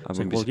God. Yeah, I It's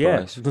wouldn't like, be well, yeah,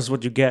 surprised. that's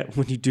what you get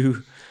when you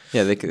do.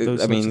 Yeah, they,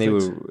 those I mean, sorts of they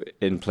things. were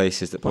in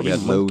places that probably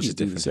even had loads monkeys of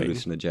do the different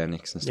same.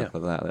 hallucinogenics and stuff Yeah.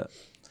 like that.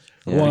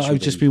 Well, I've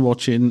just been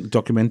watching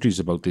documentaries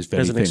about this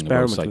very There's an thing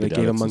about experiment where they gave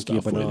a psychedelics and monkey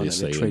a stuff, where banana they're and they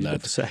saying traded it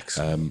that for sex.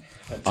 are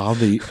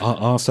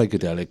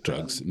psychedelic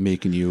drugs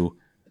making you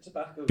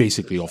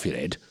basically off your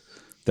head,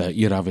 that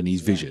you're having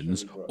these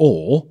visions,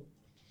 or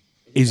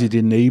is it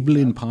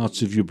enabling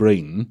parts of your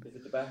brain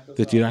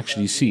that you're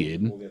actually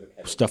seeing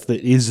stuff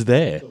that is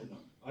there?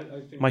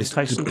 Mike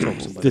Tyson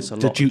talks about That, this a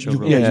lot. that you, on Joe you,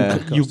 Rogan's yeah,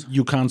 podcast.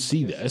 you can't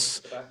see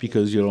this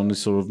because you're on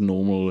this sort of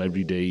normal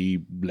everyday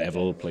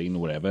level plane or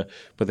whatever.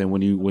 But then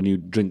when you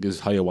drink this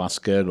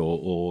ayahuasca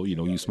or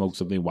you smoke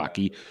something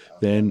wacky,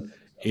 then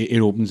it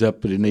opens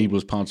up, it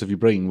enables parts of your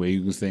brain where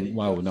you can think,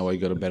 wow, now I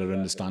got a better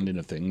understanding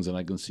of things and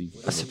I can see.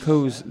 I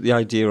suppose the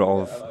idea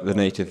of the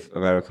Native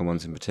American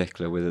ones in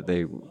particular, was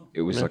that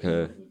it was like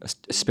a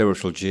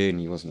spiritual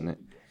journey, wasn't it?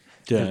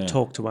 They'll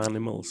talk to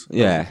animals. That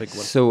was Yeah. a big one.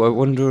 So I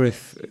wonder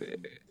if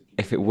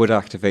it would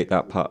activate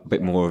that part, a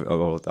bit more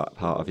of that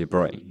part of your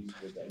brain,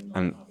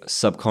 and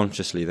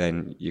subconsciously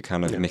then you're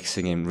kind of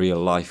mixing in real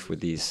life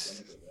with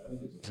these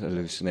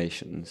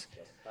hallucinations,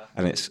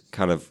 and it's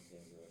kind of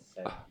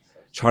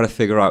trying to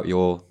figure out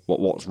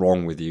what's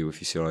wrong with you, if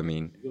you see what I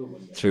mean,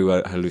 through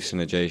a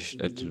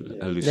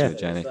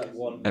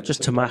hallucinogenic.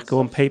 Just tobacco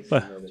and paper.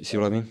 Do you see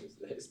what I mean?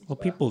 Well,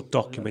 people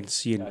document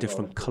seeing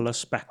different color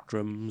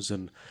spectrums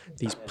and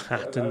these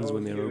patterns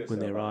when they open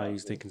their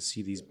eyes. They can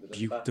see these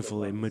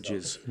beautiful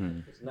images,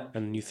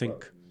 and you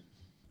think,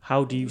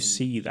 how do you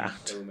see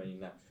that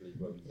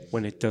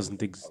when it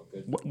doesn't exist?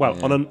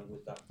 Well,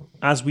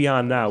 as we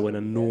are now in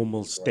a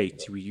normal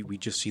state, we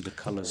just see the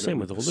colors. Same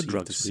that with we all the perceive to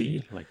drugs, see.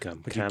 really, like But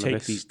you take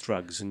cannabis. these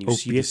drugs and you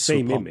see the Opiates were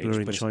same popular image,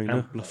 in but it's China.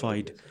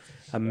 amplified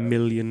a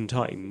million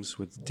times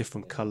with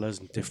different colors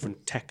and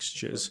different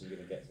textures.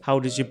 How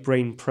does your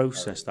brain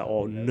process that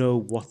or know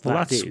what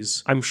that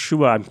is? I'm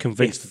sure, I'm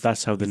convinced that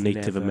that's how the you've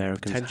Native never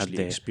Americans had potentially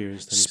their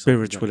experienced any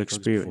spiritual psychedelic drugs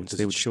experience. before.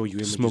 They would Does it show you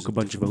images smoke a of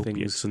bunch of different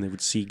opiates things? and they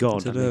would see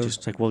God. And they Dunno.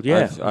 just like, well, yeah,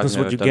 I've that's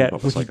never what you done get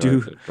proper when you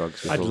do. psychedelic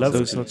drugs I'd before, love so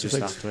those it's sorts of just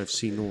things. After I've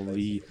seen all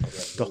the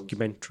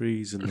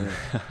documentaries and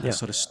the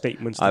sort of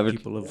statements that I would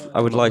people have.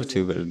 I would come up like with.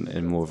 to, but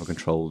in more of a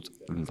controlled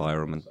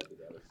environment.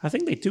 I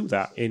think they do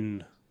that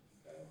in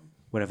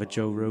wherever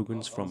Joe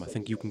Rogan's from. I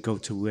think you can go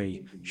to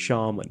a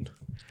shaman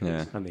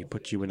Yeah. and they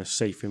put you in a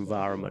safe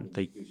environment.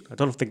 I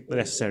don't think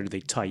necessarily they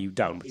tie you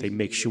down, but they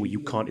make sure you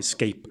can't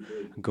escape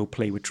and go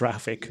play with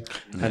traffic.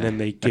 And then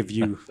they give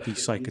you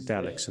these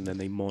psychedelics and then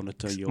they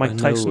monitor your. Mike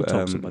Tyson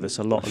talks about this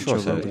a lot on I'm sure I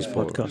Joe said it Rogan's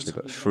before, podcast. actually,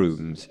 but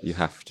shrooms, you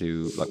have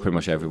to, like pretty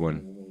much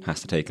everyone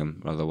has to take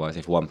them. Otherwise,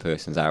 if one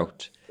person's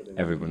out,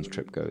 everyone's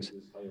trip goes.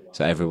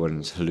 So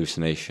everyone's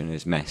hallucination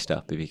is messed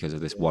up because of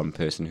this one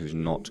person who's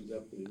not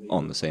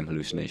on the same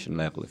hallucination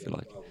level, if you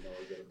like.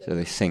 So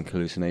they sync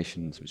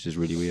hallucinations, which is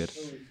really weird.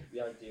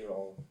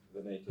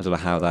 I don't know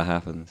how that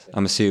happens.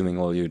 I'm assuming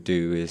all you would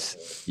do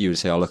is you would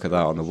say, "Oh, look at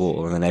that on the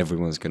wall," and then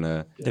everyone's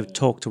gonna, They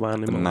talk to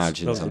animals.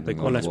 Imagine That was the something big-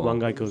 on the unless wall. one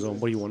guy goes on,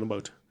 what do you want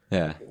about?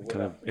 yeah,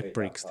 Kind of, it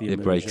breaks the it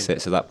immersion. breaks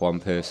it. So that one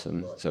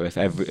person. So if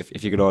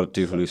you're gonna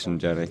do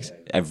hallucinogenics,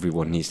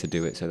 everyone needs to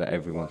do it so that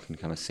everyone can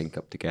kind of sync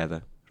up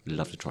together. I'd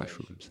love to try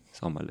shrooms. It's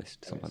on my list.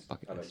 It's on my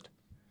bucket list.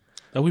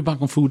 Are we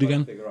back on food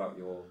again?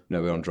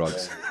 No, we're on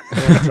drugs.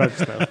 They're on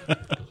drugs now.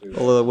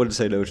 Although I wouldn't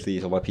say no to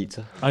these on my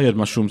pizza. I had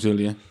mushrooms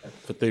earlier.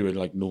 But they were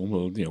like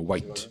normal,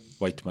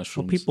 white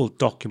mushrooms. People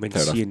document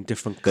Fair enough. seeing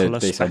different They- colour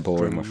they sound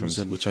boring spectrums mushrooms.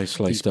 and Which I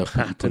sliced these up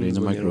and put in patterns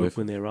the when they microwave.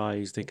 open their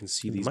eyes. They can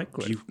see these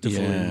microwave?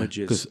 beautiful Yeah,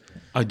 images. because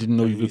I didn't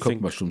know you you could cook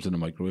think- mushrooms in a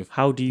microwave.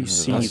 How do you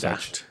see that's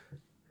that such-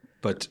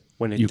 But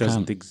when it you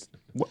doesn't can.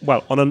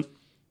 well, on an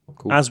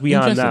as we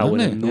are Interesting, now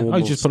in a isn't it? Yeah, normal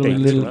I just put them in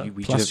a state, little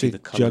we just see plastic the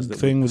colours jug that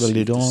we thing with a perceive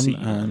lid to on see.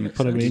 and put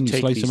them And you in, take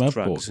slice these them up,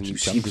 drugs or and you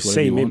chunks, see the whatever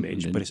same you want,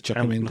 image, and but then it's chuck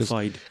 'em in,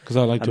 amplified because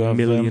I like to a have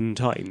million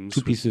times.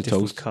 two pieces with of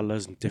different toast,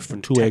 colours and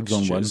different two eggs on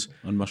one, textures.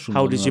 and mushrooms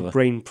How on does your another.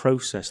 brain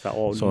process that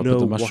or So I know put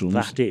the what mushrooms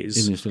that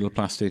is? in this little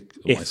plastic.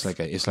 if It's like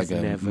a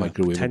you've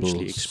microwavable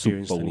potentially soup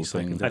experienced bowl any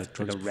thing. psychedelic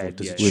drugs before. red,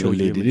 Does yeah. it With show a you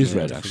lid, it images is of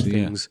red, different actually,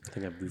 yeah. things? I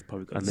think we've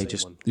probably got And the they same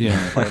just one.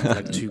 Yeah, buy them for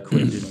like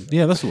 £2 and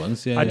yeah, that's the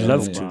ones. Yeah, I'd yeah,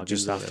 love yeah. to,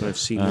 just after I've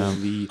seen all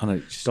the And I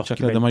just chuck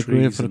it in the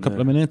microwave for a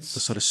couple of the minutes.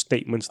 sort of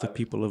statements that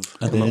people have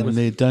And come up then with.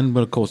 they're done,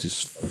 but of course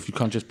you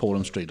can't just pour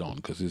them straight on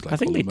because there's like I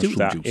think all they the do mushroom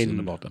that juice in the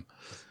in bottom.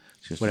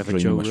 It's just wherever drain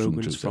the Joe mushroom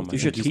Rogan's juice from. out. You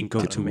should You can can go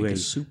make to a a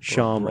soup or a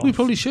Sharma. broth. We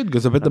probably should,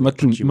 because I bet the And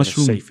put you in a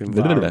mushroom safe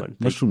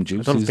environment. mushroom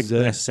juice I don't is, think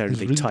necessarily is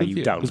they really tie good you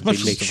for down. because They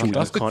mushrooms make are sure you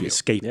fantastic for can't you.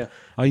 escape. Yeah.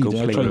 I Go try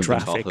play and in drink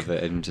traffic, half of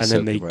it and just and then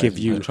soak they it right give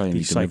in. you I try and the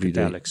eat them every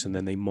day. psychedelics, and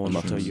then they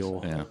monitor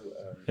your. Yeah,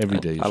 every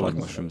day. I like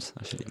mushrooms.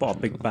 I should eat Bought a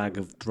big bag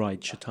of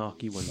dried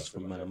shiitake ones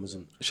from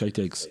Amazon. shite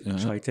eggs.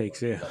 Try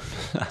takes here.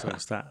 So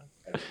it's that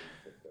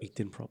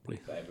eating properly.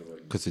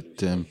 Because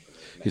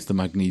it's the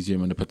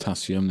magnesium and the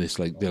potassium.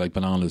 They're like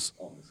bananas.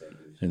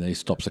 And it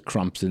stops the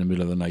cramps in the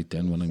middle of the night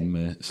then when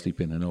I'm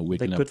sleeping and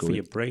waking They're up good for going,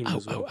 your brain ow,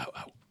 as well. ow,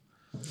 ow,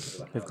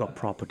 ow. They've got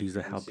properties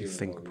that help you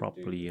think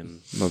properly,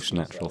 and Most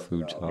natural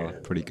foods are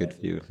pretty good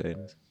for you.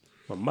 Things.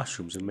 well,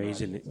 mushrooms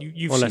amazing.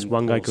 You've Unless seen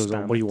one guy Paul goes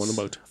on, what are you on Stamets.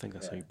 about? I think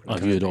that's how you I've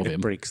pronounce it. heard of It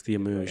him. breaks the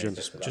immersion.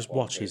 Just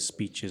watch his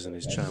speeches on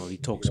his channel. He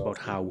talks about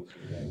how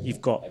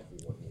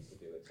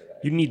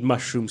you need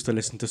mushrooms to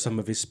listen to some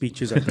of his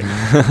speeches, I think.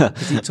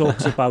 'Cause he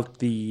talks about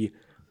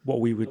what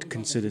we would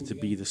consider to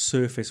be the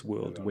surface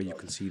world, where you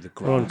can see the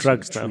grass, on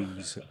drugs and now.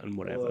 trees, and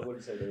whatever.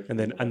 And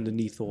then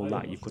underneath all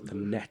that, you've got the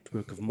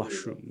network of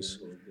mushrooms.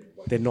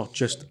 They're not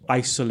just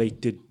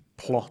isolated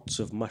plots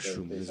of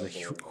mushrooms. There's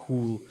a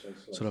whole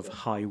sort of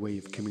highway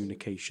of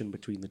communication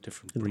between the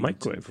different breeds and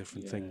microwave.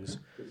 different things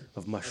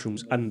of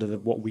mushrooms under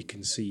what we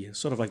can see.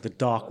 Sort of like the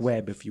dark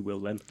web, if you will,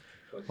 then,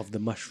 of the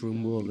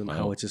mushroom world and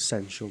how it's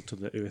essential to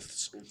the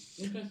Earth's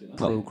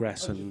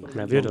progress and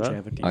Never heard of that.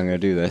 longevity. I'm going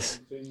to do this.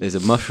 There's a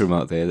mushroom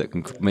out there that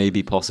can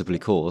maybe possibly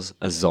cause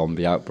a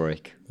zombie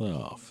outbreak.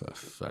 Oh, for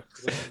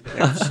fuck's sake.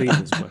 I've seen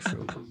this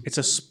mushroom. It's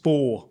a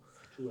spore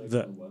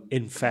that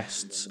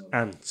infests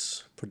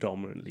ants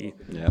predominantly,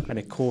 Yeah. and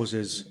it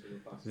causes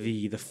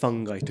the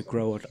fungi to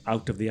grow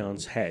out of the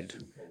ant's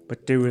head.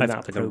 But during I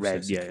that think they're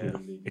process,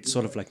 red, it's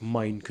sort of like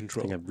mind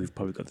control. We've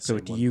probably got the So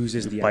same it one.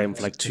 uses the Buy 'em ants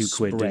for like to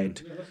 £2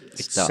 spread Starts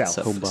itself.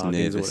 up home its bargains or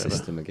nervous whatever.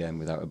 system again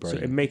without a So it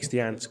brain. makes the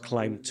ants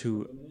climb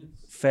to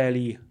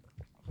fairly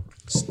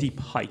steep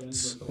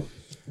heights.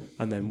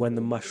 And then when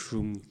the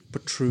mushroom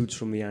protrudes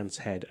from the ant's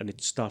head and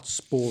it starts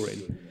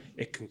sporing,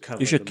 it can cover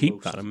You should the keep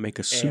most that and make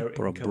a air- soup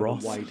or a it can cover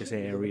broth. the widest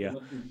area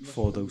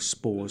for those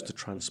spores to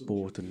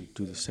transport and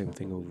do the same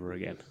thing over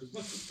again.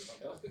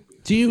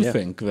 Do you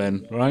think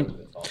then, right?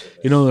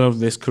 You know,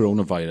 this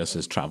coronavirus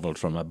has travelled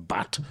from a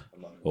bat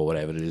or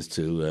whatever it is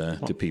to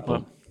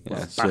people. Yeah.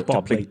 Back So-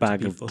 a big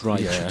bag of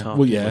dried shiitake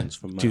Well, yeah. ones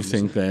from Do you Amazon.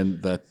 think then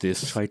that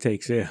this Try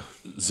takes here.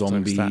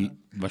 zombie that.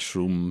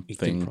 mushroom Eating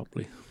thing,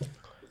 properly.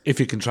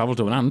 if it can travel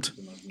to an ant,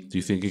 do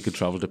you think it could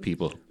travel to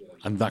people?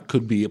 And that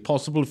could be a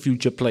possible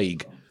future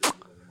plague.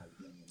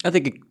 I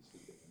think it,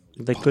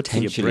 They could for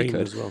your Potentially brain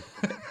could. as well.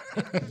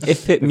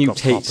 if it got mutates and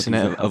properties that it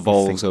help you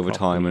evolves think over time,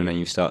 properly. and then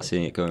you start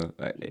seeing it go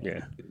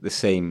Yeah. the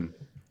same,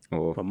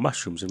 or Well,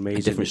 mushrooms are amazing.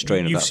 a different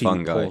strain of You've that seen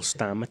fungi Paul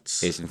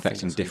Stamets. is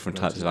infecting different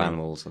types of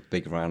animals, like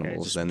bigger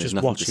animals, just- then there's just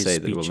nothing watch to his say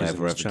that it will speeches never on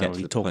ever his get channel. to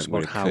He the talks point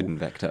where it about could how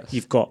infect us.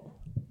 You've got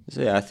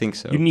So, yeah, I think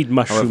so. you need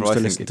mushrooms However, I to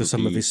think listen to it'll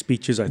some of be his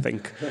speeches, I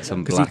think,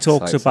 some because he black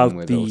talks site about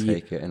somewhere they'll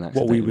take it and what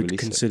we accidentally would release it.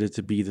 consider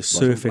to be the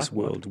surface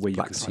world, where you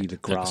black can see site. the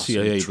Like grass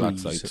CIA and black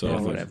trees sites, and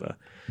or whatever.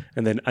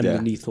 And then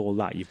underneath all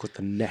that, you've got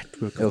the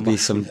network There'll of be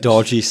some mushrooms.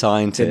 dodgy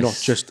scientists They're not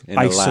just in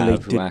a lab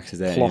isolated who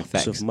accidentally plots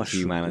infect of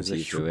mushrooms. humanity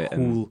There's a through it.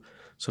 And whole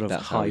sort of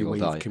that's how we all highway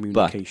die. of But,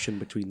 communication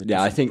between the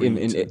yeah, I different think in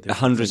breeds and different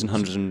hundreds and things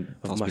hundreds and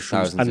of possibly mushrooms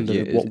thousands of under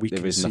years, what we there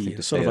can is nothing see.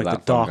 to Sort say of like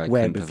that the dark fungi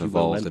web, couldn't if have you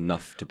will, evolved then,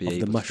 enough to be of the able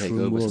to take mushroom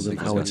over world something and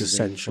that's how going it's to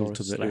essential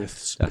to the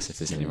Earth's That's if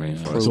there's any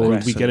rainforest. So will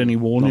progress we get and any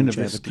warning of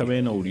this longevity.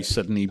 coming, or will you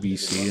suddenly be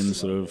seeing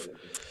sort of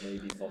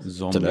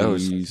Dunno.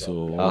 zombies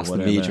or Ask the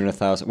whatever? media in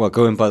 1,000. Well,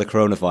 going by the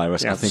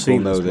coronavirus, Yeah, I I've think we'll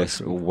seen know this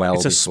this mushroom. well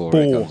It's a before it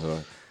spore. comes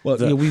around. Well,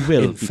 that yeah, we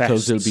will,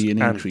 because there'll be an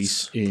infests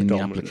increase ants in the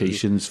predominantly,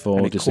 applications for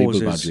and it disabled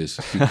causes badges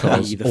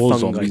because the all fungi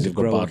zombies to have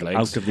got grow bad legs.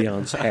 out of the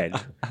ant's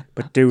head.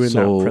 But during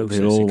So that process,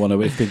 they all it want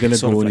to, if they're going to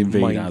sort go of and like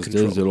invade mind Asda's,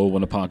 control. they'll all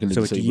want to park in the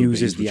So it disabled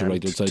uses bays, the which are right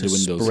ant outside to the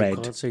windows.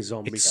 spread Can't say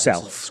zombie,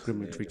 itself. that's a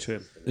discriminatory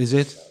term. Is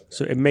it?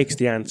 So it makes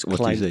the ants What do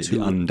climb you say?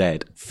 The to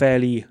undead.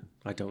 fairly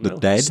I don't The know.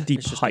 dead? Steep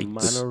It's just a man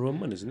heights. or a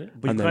woman, isn't it?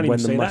 But And you then can't when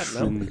even the say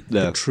that now. mushroom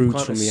No. protrudes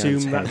Can't from the assume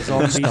ant's that head,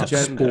 zombie's starts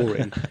gender.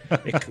 sporing.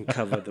 It can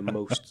cover the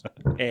most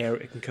air.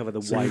 It can cover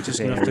the So you're widest just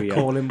going to have to area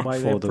call him by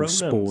for their those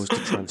spores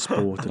pronouns. to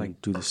transport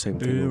and do the same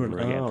thing Ur over and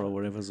again. R or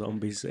whatever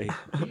zombies say.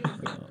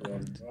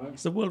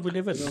 It's the world we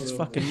live in. It's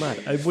fucking mad.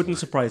 It wouldn't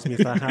surprise me if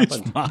that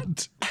happened.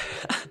 Mad.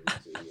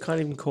 Can't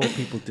even call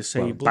people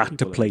disabled. back to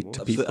people plate anymore.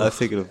 to people. I was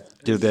thinking of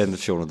the end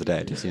of Shaun of the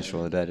Dead. You've seen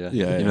Shaun of the Dead, yeah?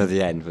 Yeah, You yeah. know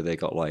the end where they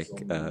got like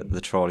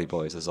the trolley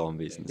boys are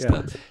zombies and Yeah.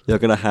 stuff. You're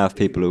going to have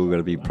people who are going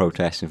to be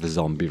protesting for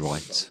zombie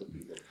rights.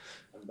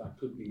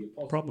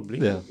 Probably.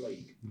 Yeah.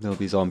 There'll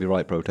be zombie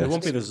right It protests.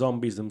 won't be the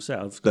zombies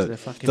themselves because No, they're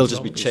fucking they'll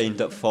just be zombies.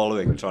 chained up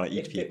following, trying to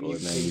eat people, and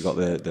then you've got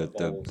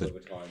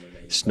the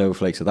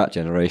snowflakes of that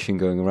generation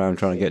going around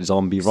trying to get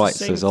zombie It's the rights.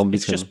 same- So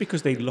zombies it's can... just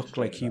because they look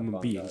like human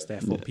beings,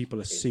 therefore people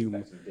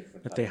assume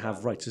that they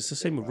have rights. It's the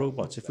same with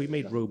robots. If we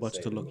made robots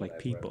to look like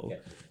people,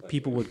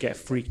 people would get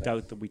freaked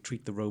out that we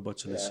treat the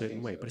robots in a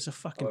certain way. But it's a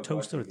fucking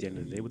toaster at the end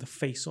of the day with a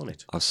face on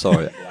it. I'm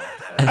sorry.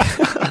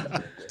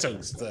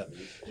 Toaster.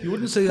 You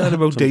wouldn't say that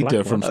about Data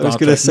black from I Star was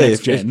going to Trek say,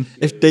 Next Gen.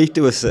 if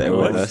Data was sitting with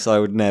What? us, I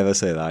would never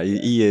say that.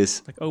 He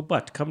is... Like, oh,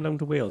 but come down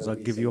to Wales. I'll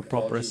give you a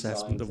proper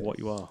assessment of what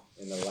you are.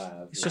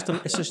 It's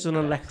just an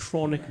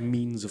electronic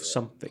means of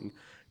something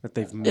that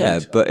they've made. Yeah,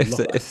 but if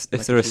look if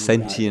like they're a human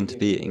being. sentient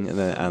being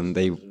and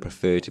they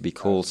prefer to be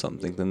called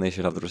something, then they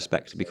should have the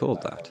respect to be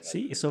called that.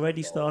 See, it's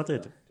already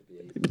started.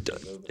 If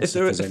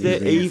they're, there's if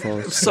any they're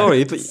rainforest.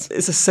 sorry, but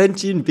it's a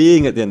sentient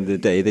being at the end of the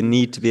day. They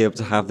need to be able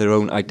to have their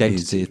own Is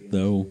identity. it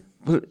though?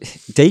 Well,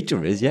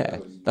 Data is, yeah.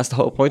 That's the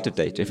whole point of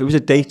Data. If it was a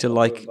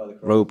Data-like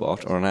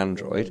robot or an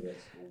android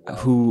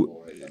who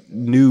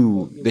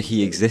knew that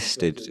he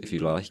existed, if you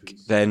like,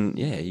 then,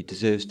 yeah, he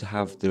deserves to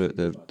have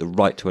the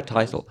right to a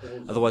title.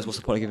 Otherwise, what's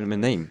the point of giving him a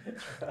name?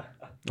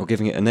 Or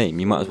giving it a name?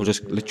 You might as well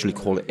just literally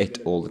call it it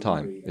all the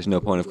time. There's no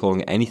point of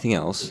calling it anything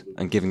else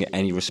and giving it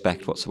any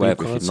respect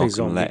whatsoever if can't you're not say going to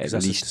zombie let it 'cause at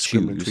that's a least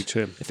discriminatory choose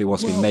term. if it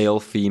wants to be male,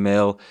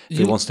 female,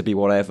 if it wants to be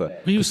whatever.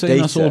 Were you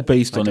saying that's all Data-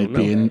 based on I it don't know.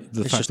 being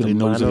the It's fact just that a it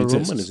knows man it or a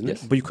exists? woman, isn't it?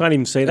 Yes. But you can't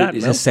even say that.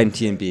 It's now. a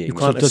sentient being. You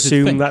can't does it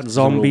assume think? that Does a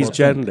zombie's robot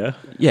think? gender.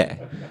 Yeah.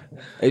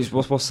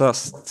 What's that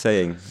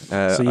saying? So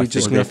I you're think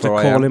just going to have to therefore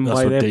I call am. him That's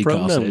by what their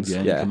Descartes said, pronouns.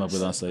 yeah. Yeah. You come up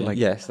with that saying.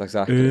 Yes,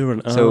 exactly. Ur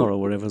and So R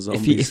or whatever if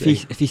zombies he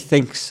say. if he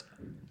thinks,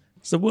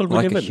 It's the world we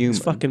like live a in. human,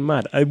 It's fucking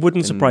mad. It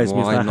wouldn't then surprise me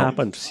if why that not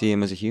happened. see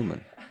him as a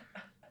human?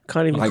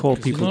 Can't even Like- call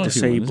He's people not a human, is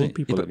he? disabled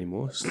people Yeah, but-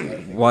 anymore.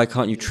 Why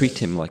can't you treat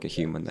him like a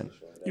human then?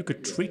 You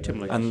could treat him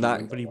like a And human,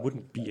 that- but he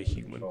wouldn't be a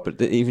human.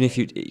 But even if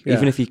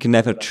he can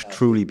never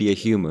truly be a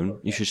human,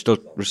 you should still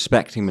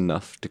respect him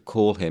enough to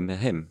call him a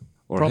him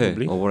or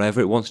Probably. her or whatever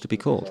it wants to be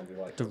called.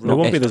 There Not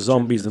won't be if- the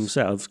zombies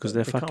themselves because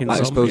they're fucking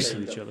I zombies suppose-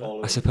 to each other.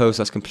 I suppose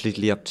that's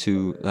completely up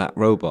to that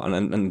robot,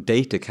 and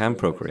Data can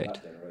procreate.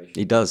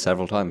 He does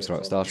several times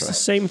throughout Star It's the Trek.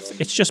 same.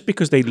 It's just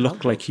because they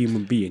look like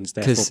human beings,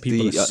 therefore Because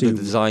people the assume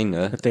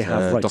designer, that they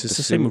have rights. Dr. It's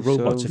the same with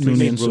robots. If we Noonien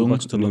made Sung,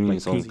 robots to look Noonien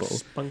like Sung.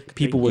 people,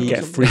 people would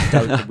get freaked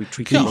out that we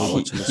treat He-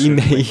 robots in a he certain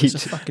way. made-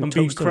 It's a fucking I'm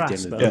being toaster at the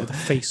crass end of now. the day with a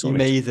face He on it.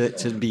 made it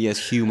to be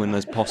as human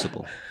as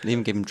possible. He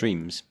even gave him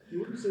dreams.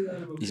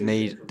 He's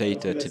made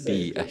Data to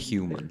be a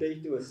human.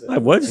 I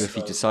would. So if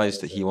he decides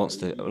that he wants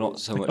to, not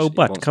so much. oh, he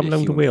but wants come be a down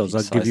to human, if he Wales,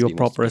 I'll decides give you that a he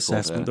wants proper to be called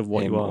assessment a of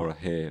what him you or are. a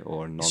her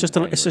or a It's just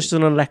an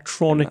non-binary,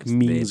 electronic then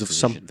that's their means of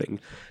decision. something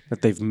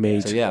that they've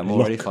made So yeah, I'm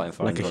already look fighting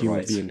for like a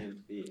Android human rights.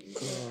 being.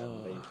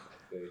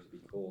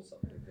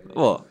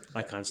 What?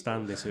 I can't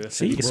stand this.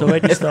 See, it's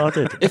already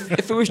started.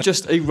 If it was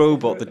just a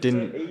robot that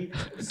did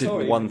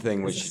one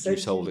thing which you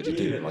told it to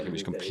do, like it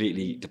was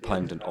completely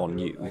dependent on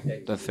you,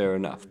 then fair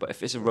enough. But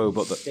if it's a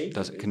robot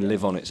that can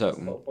live on its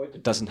own,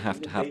 it doesn't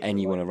have to have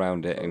anyone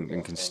around it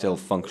and can still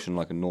function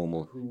like a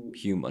normal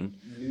human,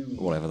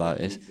 whatever that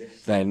is,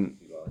 then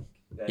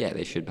yeah,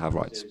 they should have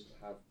rights.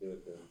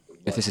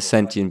 If it's a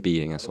sentient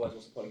being, that's all.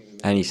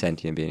 Any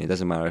sentient being, it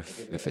doesn't matter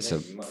if it's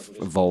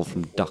evolved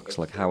from ducks,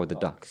 like Howard the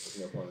Duck.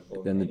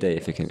 At the end of the day,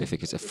 if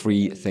it's a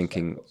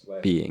free-thinking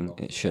being,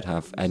 it should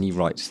have any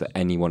rights that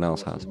anyone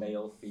else has.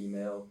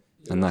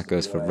 And that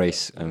goes for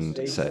race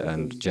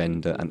and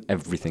gender and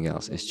everything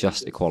else. It's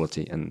just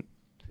equality, and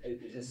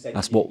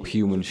that's what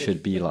humans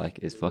should be like,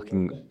 is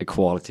fucking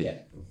equality.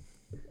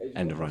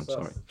 End of run,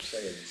 sorry.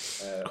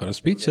 Quite a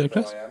speech there,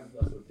 Chris.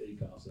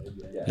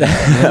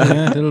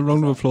 yeah, little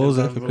round of applause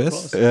there for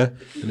Chris. Yeah.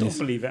 I don't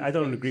believe it. I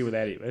don't agree with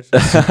any of it.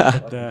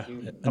 But,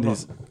 And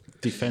his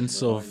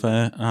defence of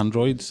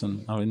androids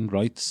and having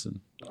rights. And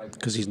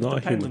because he's not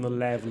a Depends human. on the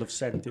level of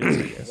sentience,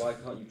 I guess. Why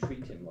can't you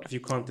treat him like If you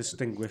can't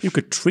distinguish You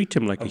could treat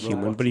him like a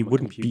human, robot but he from a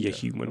wouldn't be a computer,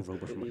 human. A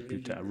robot from a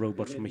computer, a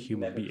robot from a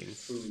human being.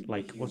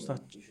 Like, what's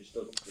that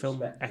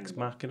film, Ex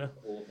Machina?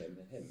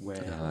 Where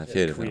I've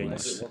heard of that one.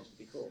 creates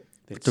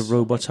The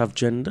robots have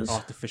genders.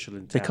 artificial They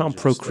intelligence. can't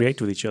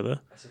procreate with each other.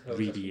 that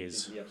really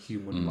is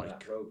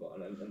human-like.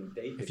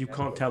 If you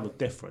can't tell the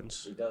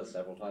difference, He does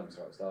several times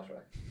throughout Star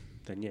Trek.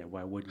 then yeah,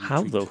 why would you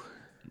How treat though?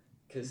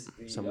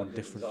 someone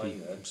differently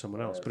from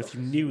someone else? But if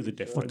you knew the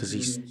difference, does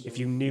he if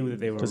you knew that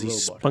they were Does a he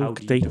robot, how spunk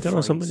do you data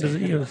or define something? Does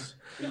he? sentience?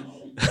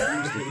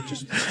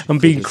 I'm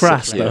being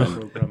crass Yeah. now.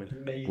 Programming.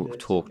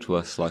 talk to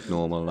us like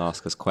normal and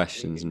ask us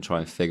questions and try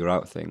and figure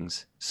out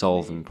things.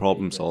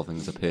 Problem solving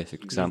is a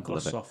perfect example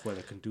You've of got it. software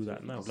that can do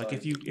that now. Like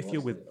if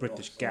you're with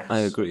British Gas, I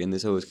agree, and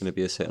there's always going to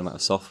be a certain amount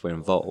of software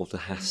involved.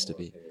 There has to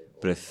be.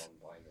 But if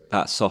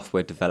that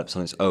software develops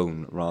on its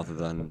own rather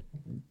than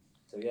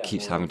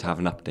keeps having to have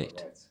an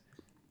update,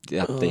 the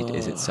update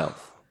is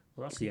itself.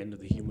 well, that's the end of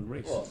the human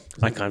race.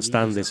 I can't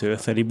stand this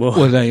Earth anymore.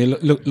 Well,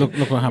 look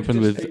what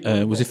happened with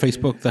was it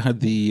Facebook that had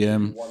the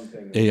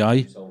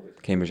AI?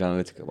 Cambridge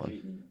Analytica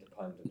one.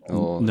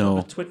 Or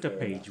No, The Twitter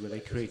page where they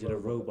created a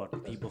robot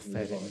and people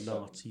fed it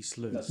Nazi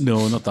slurs.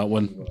 no, not that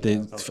one.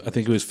 I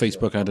think it was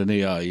Facebook had an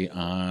AI,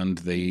 and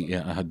they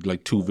had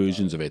like 2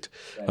 versions of it,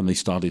 and they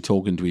started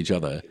talking to each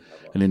other,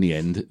 and in the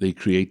end, they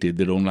created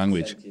their own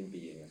language.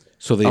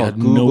 So they had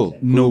Google.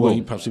 no Google.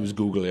 way. Perhaps it was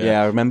Google.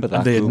 Yeah, I remember that.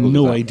 And they had Google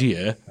no did that.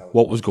 idea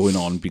what was going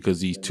on because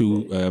these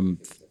 2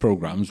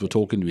 programs were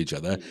talking to each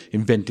other,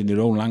 inventing their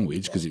own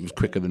language because it was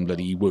quicker than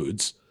bloody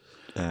words.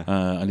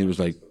 And it was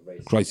like,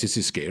 Christ, this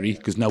is scary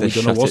because now They we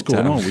don't know shut what's it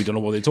going down. on. We don't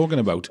know what they're talking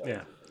about.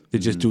 Yeah. They're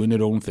just doing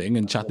their own thing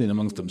and chatting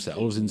amongst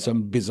themselves in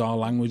some bizarre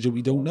language that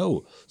we don't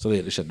know. So they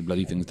had to shut the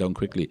bloody things down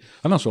quickly.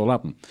 And that's all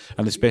happened.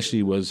 And especially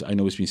I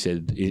know it's been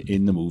said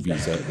in the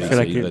movies that they I feel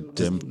say like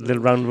that a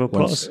little round of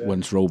applause.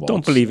 once robots...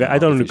 Don't believe it. I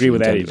don't agree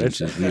with any of it.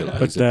 artificial intelligences realise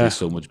But, that they're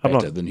so much I'm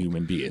better not- than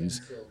human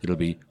beings, it'll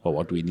be, well,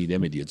 what do we need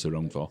them idiots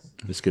around for?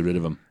 Let's get rid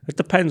of them. It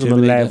depends on Do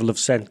the you believe level of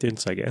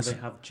sentience, I guess. They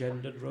have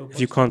gendered robots.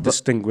 If you can't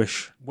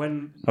distinguish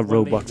when a when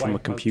robot they from a wipe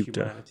out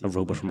computer, humanity, a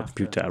robot from a they have to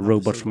computer, a have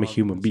robot the from a same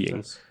human being,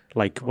 arguments as,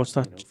 like what's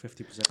that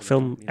 50% of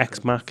film Japanese Ex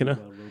don't Machina?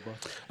 think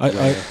they're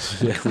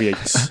robots. I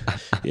creates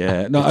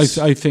yeah, no,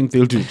 I think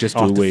they'll just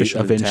do away.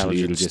 artificial Eventually, it'll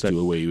intelligence just that do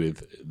away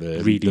with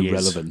the really is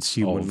relevance of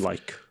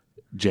human-like.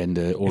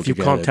 gender altogether. If you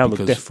can't tell the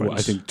because difference,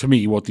 I think to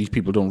me, what these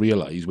people don't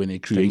realise when they're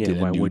creating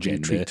why a new would you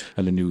gender treat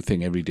and a new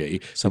thing every day,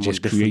 they're someone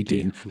just differently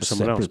creating from a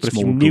someone else. separate But if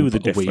you small knew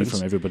group the away difference,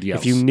 from everybody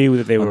else. if you knew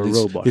that they were And a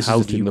robot, this how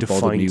is the do you thing that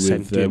bothered me define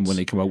with sentience? when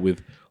they come out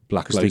with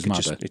Black 'Cause they Lives could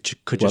Matter.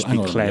 could just hang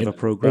be on a clever minute.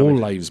 programming. All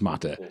lives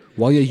matter.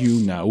 Why are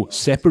you now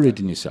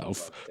separating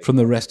yourself from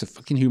the rest of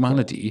fucking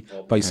humanity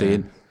by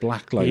saying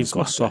Black Lives You've got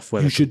Matter?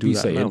 software You that should can be do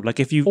that saying now. Like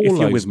if you're all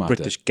lives with matter.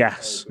 British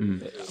Gas,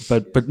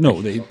 But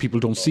no, people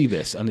don't see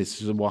this, and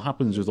it's what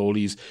happens with all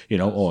these.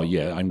 Oh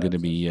yeah, I'm going to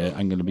be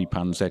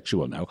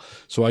pansexual now.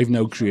 So I've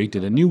now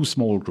created a new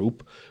small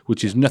group,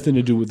 which is nothing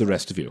to do with the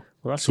rest of you.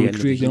 Well, that's so the we're end of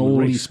the creating human all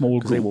race, these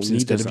small 'cause they groups won't need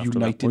instead us of after that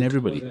uniting point.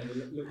 everybody.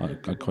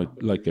 I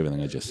quite like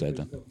everything I just said.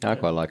 Then. I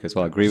quite like it as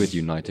well. I agree with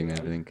uniting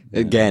everything.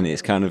 Again,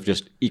 it's kind of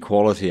just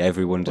equality.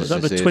 Everyone was just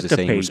that the deserves the Twitter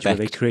same page where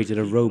they respect. created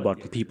a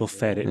robot and people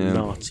fed it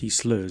Nazi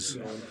slurs?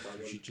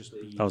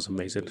 That was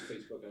amazing.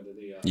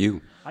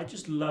 You. I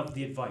just love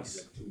the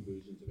advice.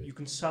 You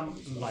can sum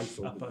life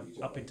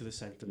up into the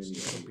sentence.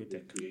 Just don't be a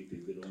dick.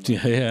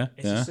 Yeah.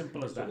 It's as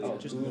simple as that.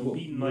 Just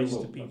be nice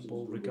to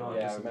people,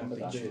 regardless of what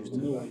they choose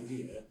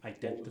to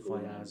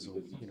identify as,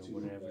 or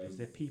whatever it is.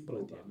 They're people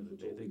at the end of the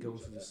day. They go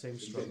through the same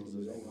struggles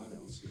as everyone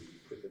else.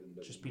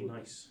 Just be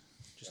nice.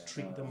 Just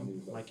treat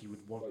them like you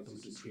would want them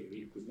to treat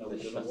you.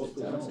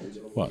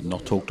 What?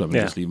 Not talk to them,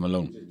 Yeah. and just leave them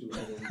alone.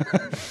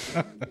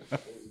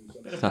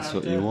 That's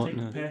what you want, Take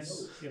yeah. the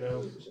piss,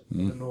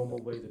 the normal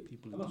way that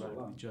people interact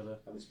with each other.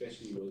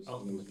 But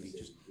ultimately,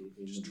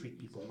 just treat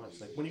people nice.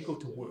 Like when you go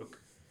to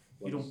work,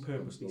 you don't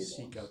purposely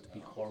seek out to be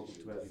horrible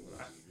to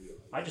everyone.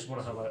 I just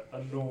want to have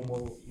a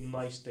normal,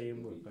 nice day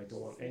in work. I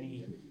don't want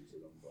any.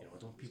 I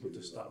don't want people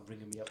to start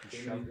ringing me up and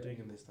shouting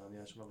and this, that, and the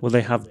other. Will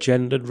they have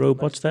gendered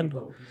robots then?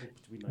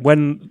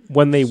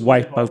 When they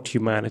wipe out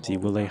humanity,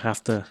 will they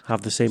have to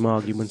have the same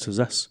arguments as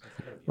us?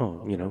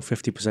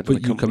 50% of the But you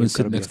come company and is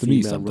sit going to be a next to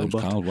me female sometimes,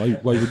 robot. Carl.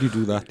 Why would you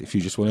do that if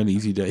you just want an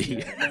easy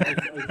day?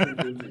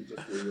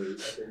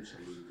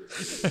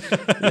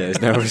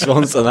 There's no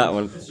response to that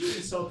one. Because you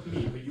insult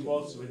me, but you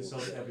also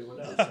insult everyone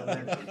else. And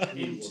then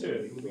in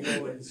turn, we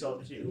all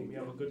insult you and we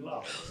have a good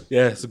laugh.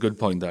 Yeah, it's a good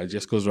point. That it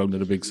just goes round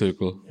in a big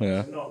circle.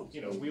 Yeah. Not,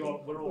 we're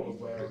all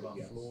aware of our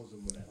flaws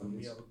and whatever, and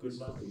we have a good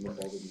laugh.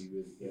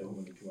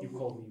 You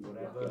call me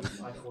whatever,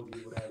 I call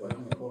you whatever,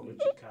 you call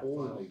Richard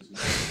Catfile.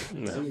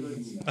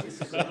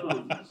 It's a good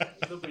laugh.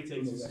 Nobody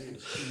takes it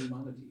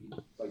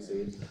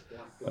seriously.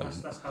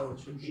 That's how it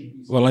should be.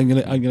 Well, I'm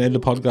gonna end the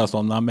podcast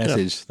on that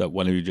message that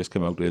one of you just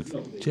came out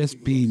with.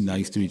 Just be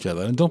nice to each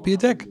other and don't be a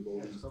dick.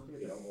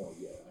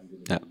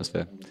 Yeah, that's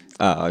fair.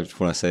 I just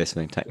want to say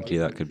something. Technically,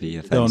 that could be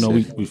No,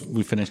 offensive.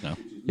 we finished now.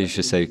 You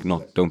should say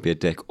don't be a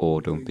dick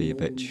or don't be a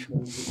bitch,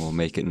 or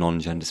make it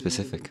non-gender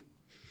specific.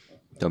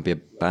 Don't be a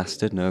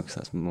bastard. No, because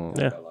that's more.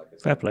 Yeah,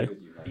 fair play.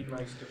 Be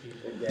nice to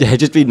people. Yeah,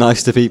 just be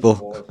nice to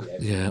people.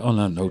 Yeah. On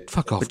that note,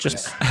 fuck off. But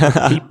just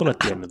Chris. people at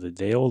the end of the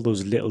day, all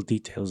those little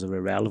details are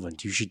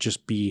irrelevant. You should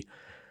just be.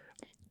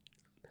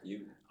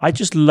 I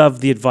just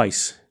love the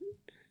advice.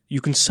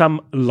 You can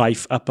sum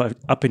life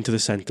up into the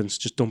sentence.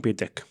 Just don't be a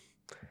dick.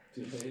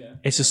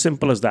 It's as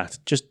simple as that.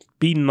 Just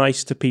be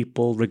nice to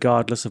people,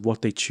 regardless of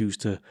what they choose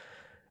to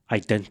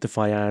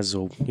identify as,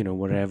 or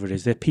whatever it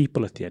is. They're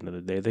people at the end of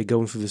the day. They're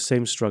going through the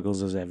same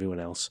struggles as everyone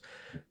else.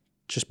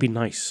 Just be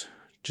nice.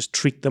 Just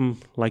treat them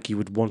like you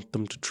would want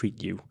them to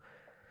treat you.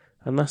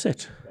 And that's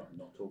it.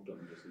 Not talk to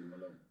them, just leave them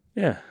alone.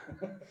 Yeah.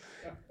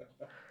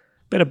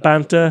 Bit of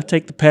banter,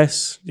 take the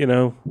piss, you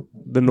know,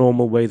 the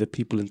normal way that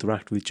people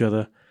interact with each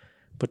other.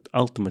 But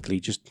ultimately,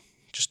 just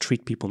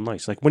treat people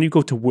nice. Like when you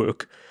go to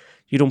work,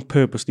 you don't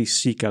purposely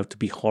seek out to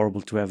be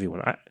horrible to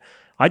everyone.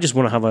 I just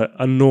want to have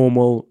a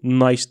normal,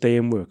 nice day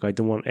in work. I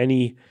don't want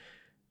any,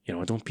 you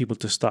know, I don't want people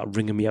to start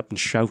ringing me up and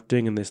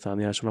shouting and this, that,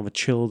 and the other. I just want to have a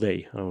chill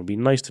day. I want to be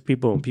nice to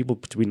people and people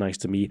to be nice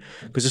to me.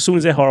 Because as soon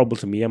as they're horrible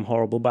to me, I'm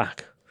horrible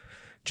back.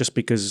 Just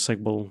because it's like,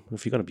 well,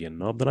 if you're going to be a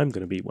knob, then I'm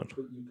going to be one. But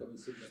you come and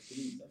sit next to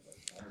me sometimes.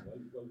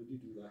 Why would you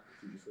do that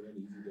if you just had an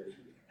easy day?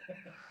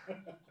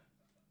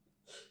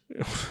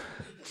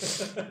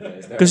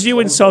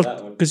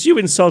 Because you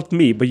insult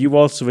me, but you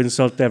also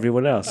insult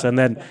everyone else, and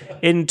then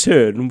in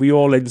turn we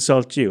all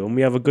insult you, and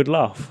we have a good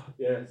laugh.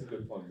 Yeah, it's a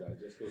good point. That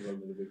just goes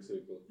around in a big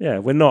circle. Yeah,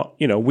 we're not,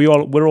 you know, we're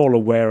all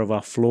aware of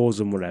our flaws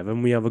and whatever,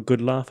 and we have a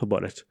good laugh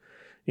about it.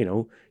 You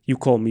know, you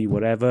call me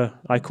whatever,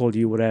 I call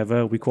you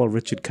whatever. We call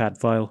Richard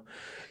Cadvile.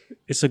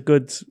 It's a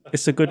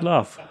good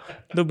laugh.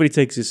 Nobody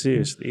takes it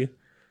seriously,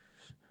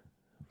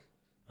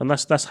 and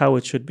that's how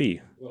it should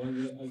be. Well, I'm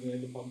going to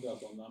end the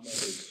podcast on that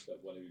message that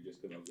one of you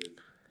just come up with.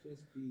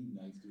 Just be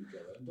nice to each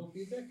other and don't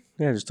be a dick.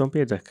 Yeah, just don't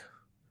be a dick.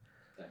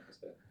 I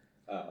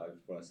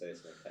just want to say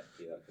something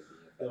technically that could be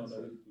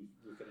offensive.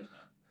 We finished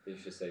now. You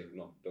should say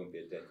don't be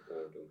a dick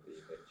or don't be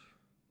a bitch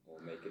or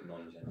make it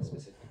non-gender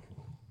specific.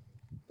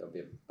 Don't be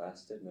a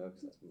bastard, no,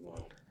 because that's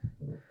wrong.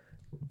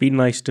 Be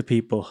nice to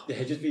people.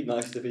 Yeah, just be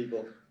nice to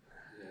people.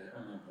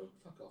 Yeah,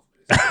 fuck off,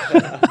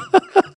 please.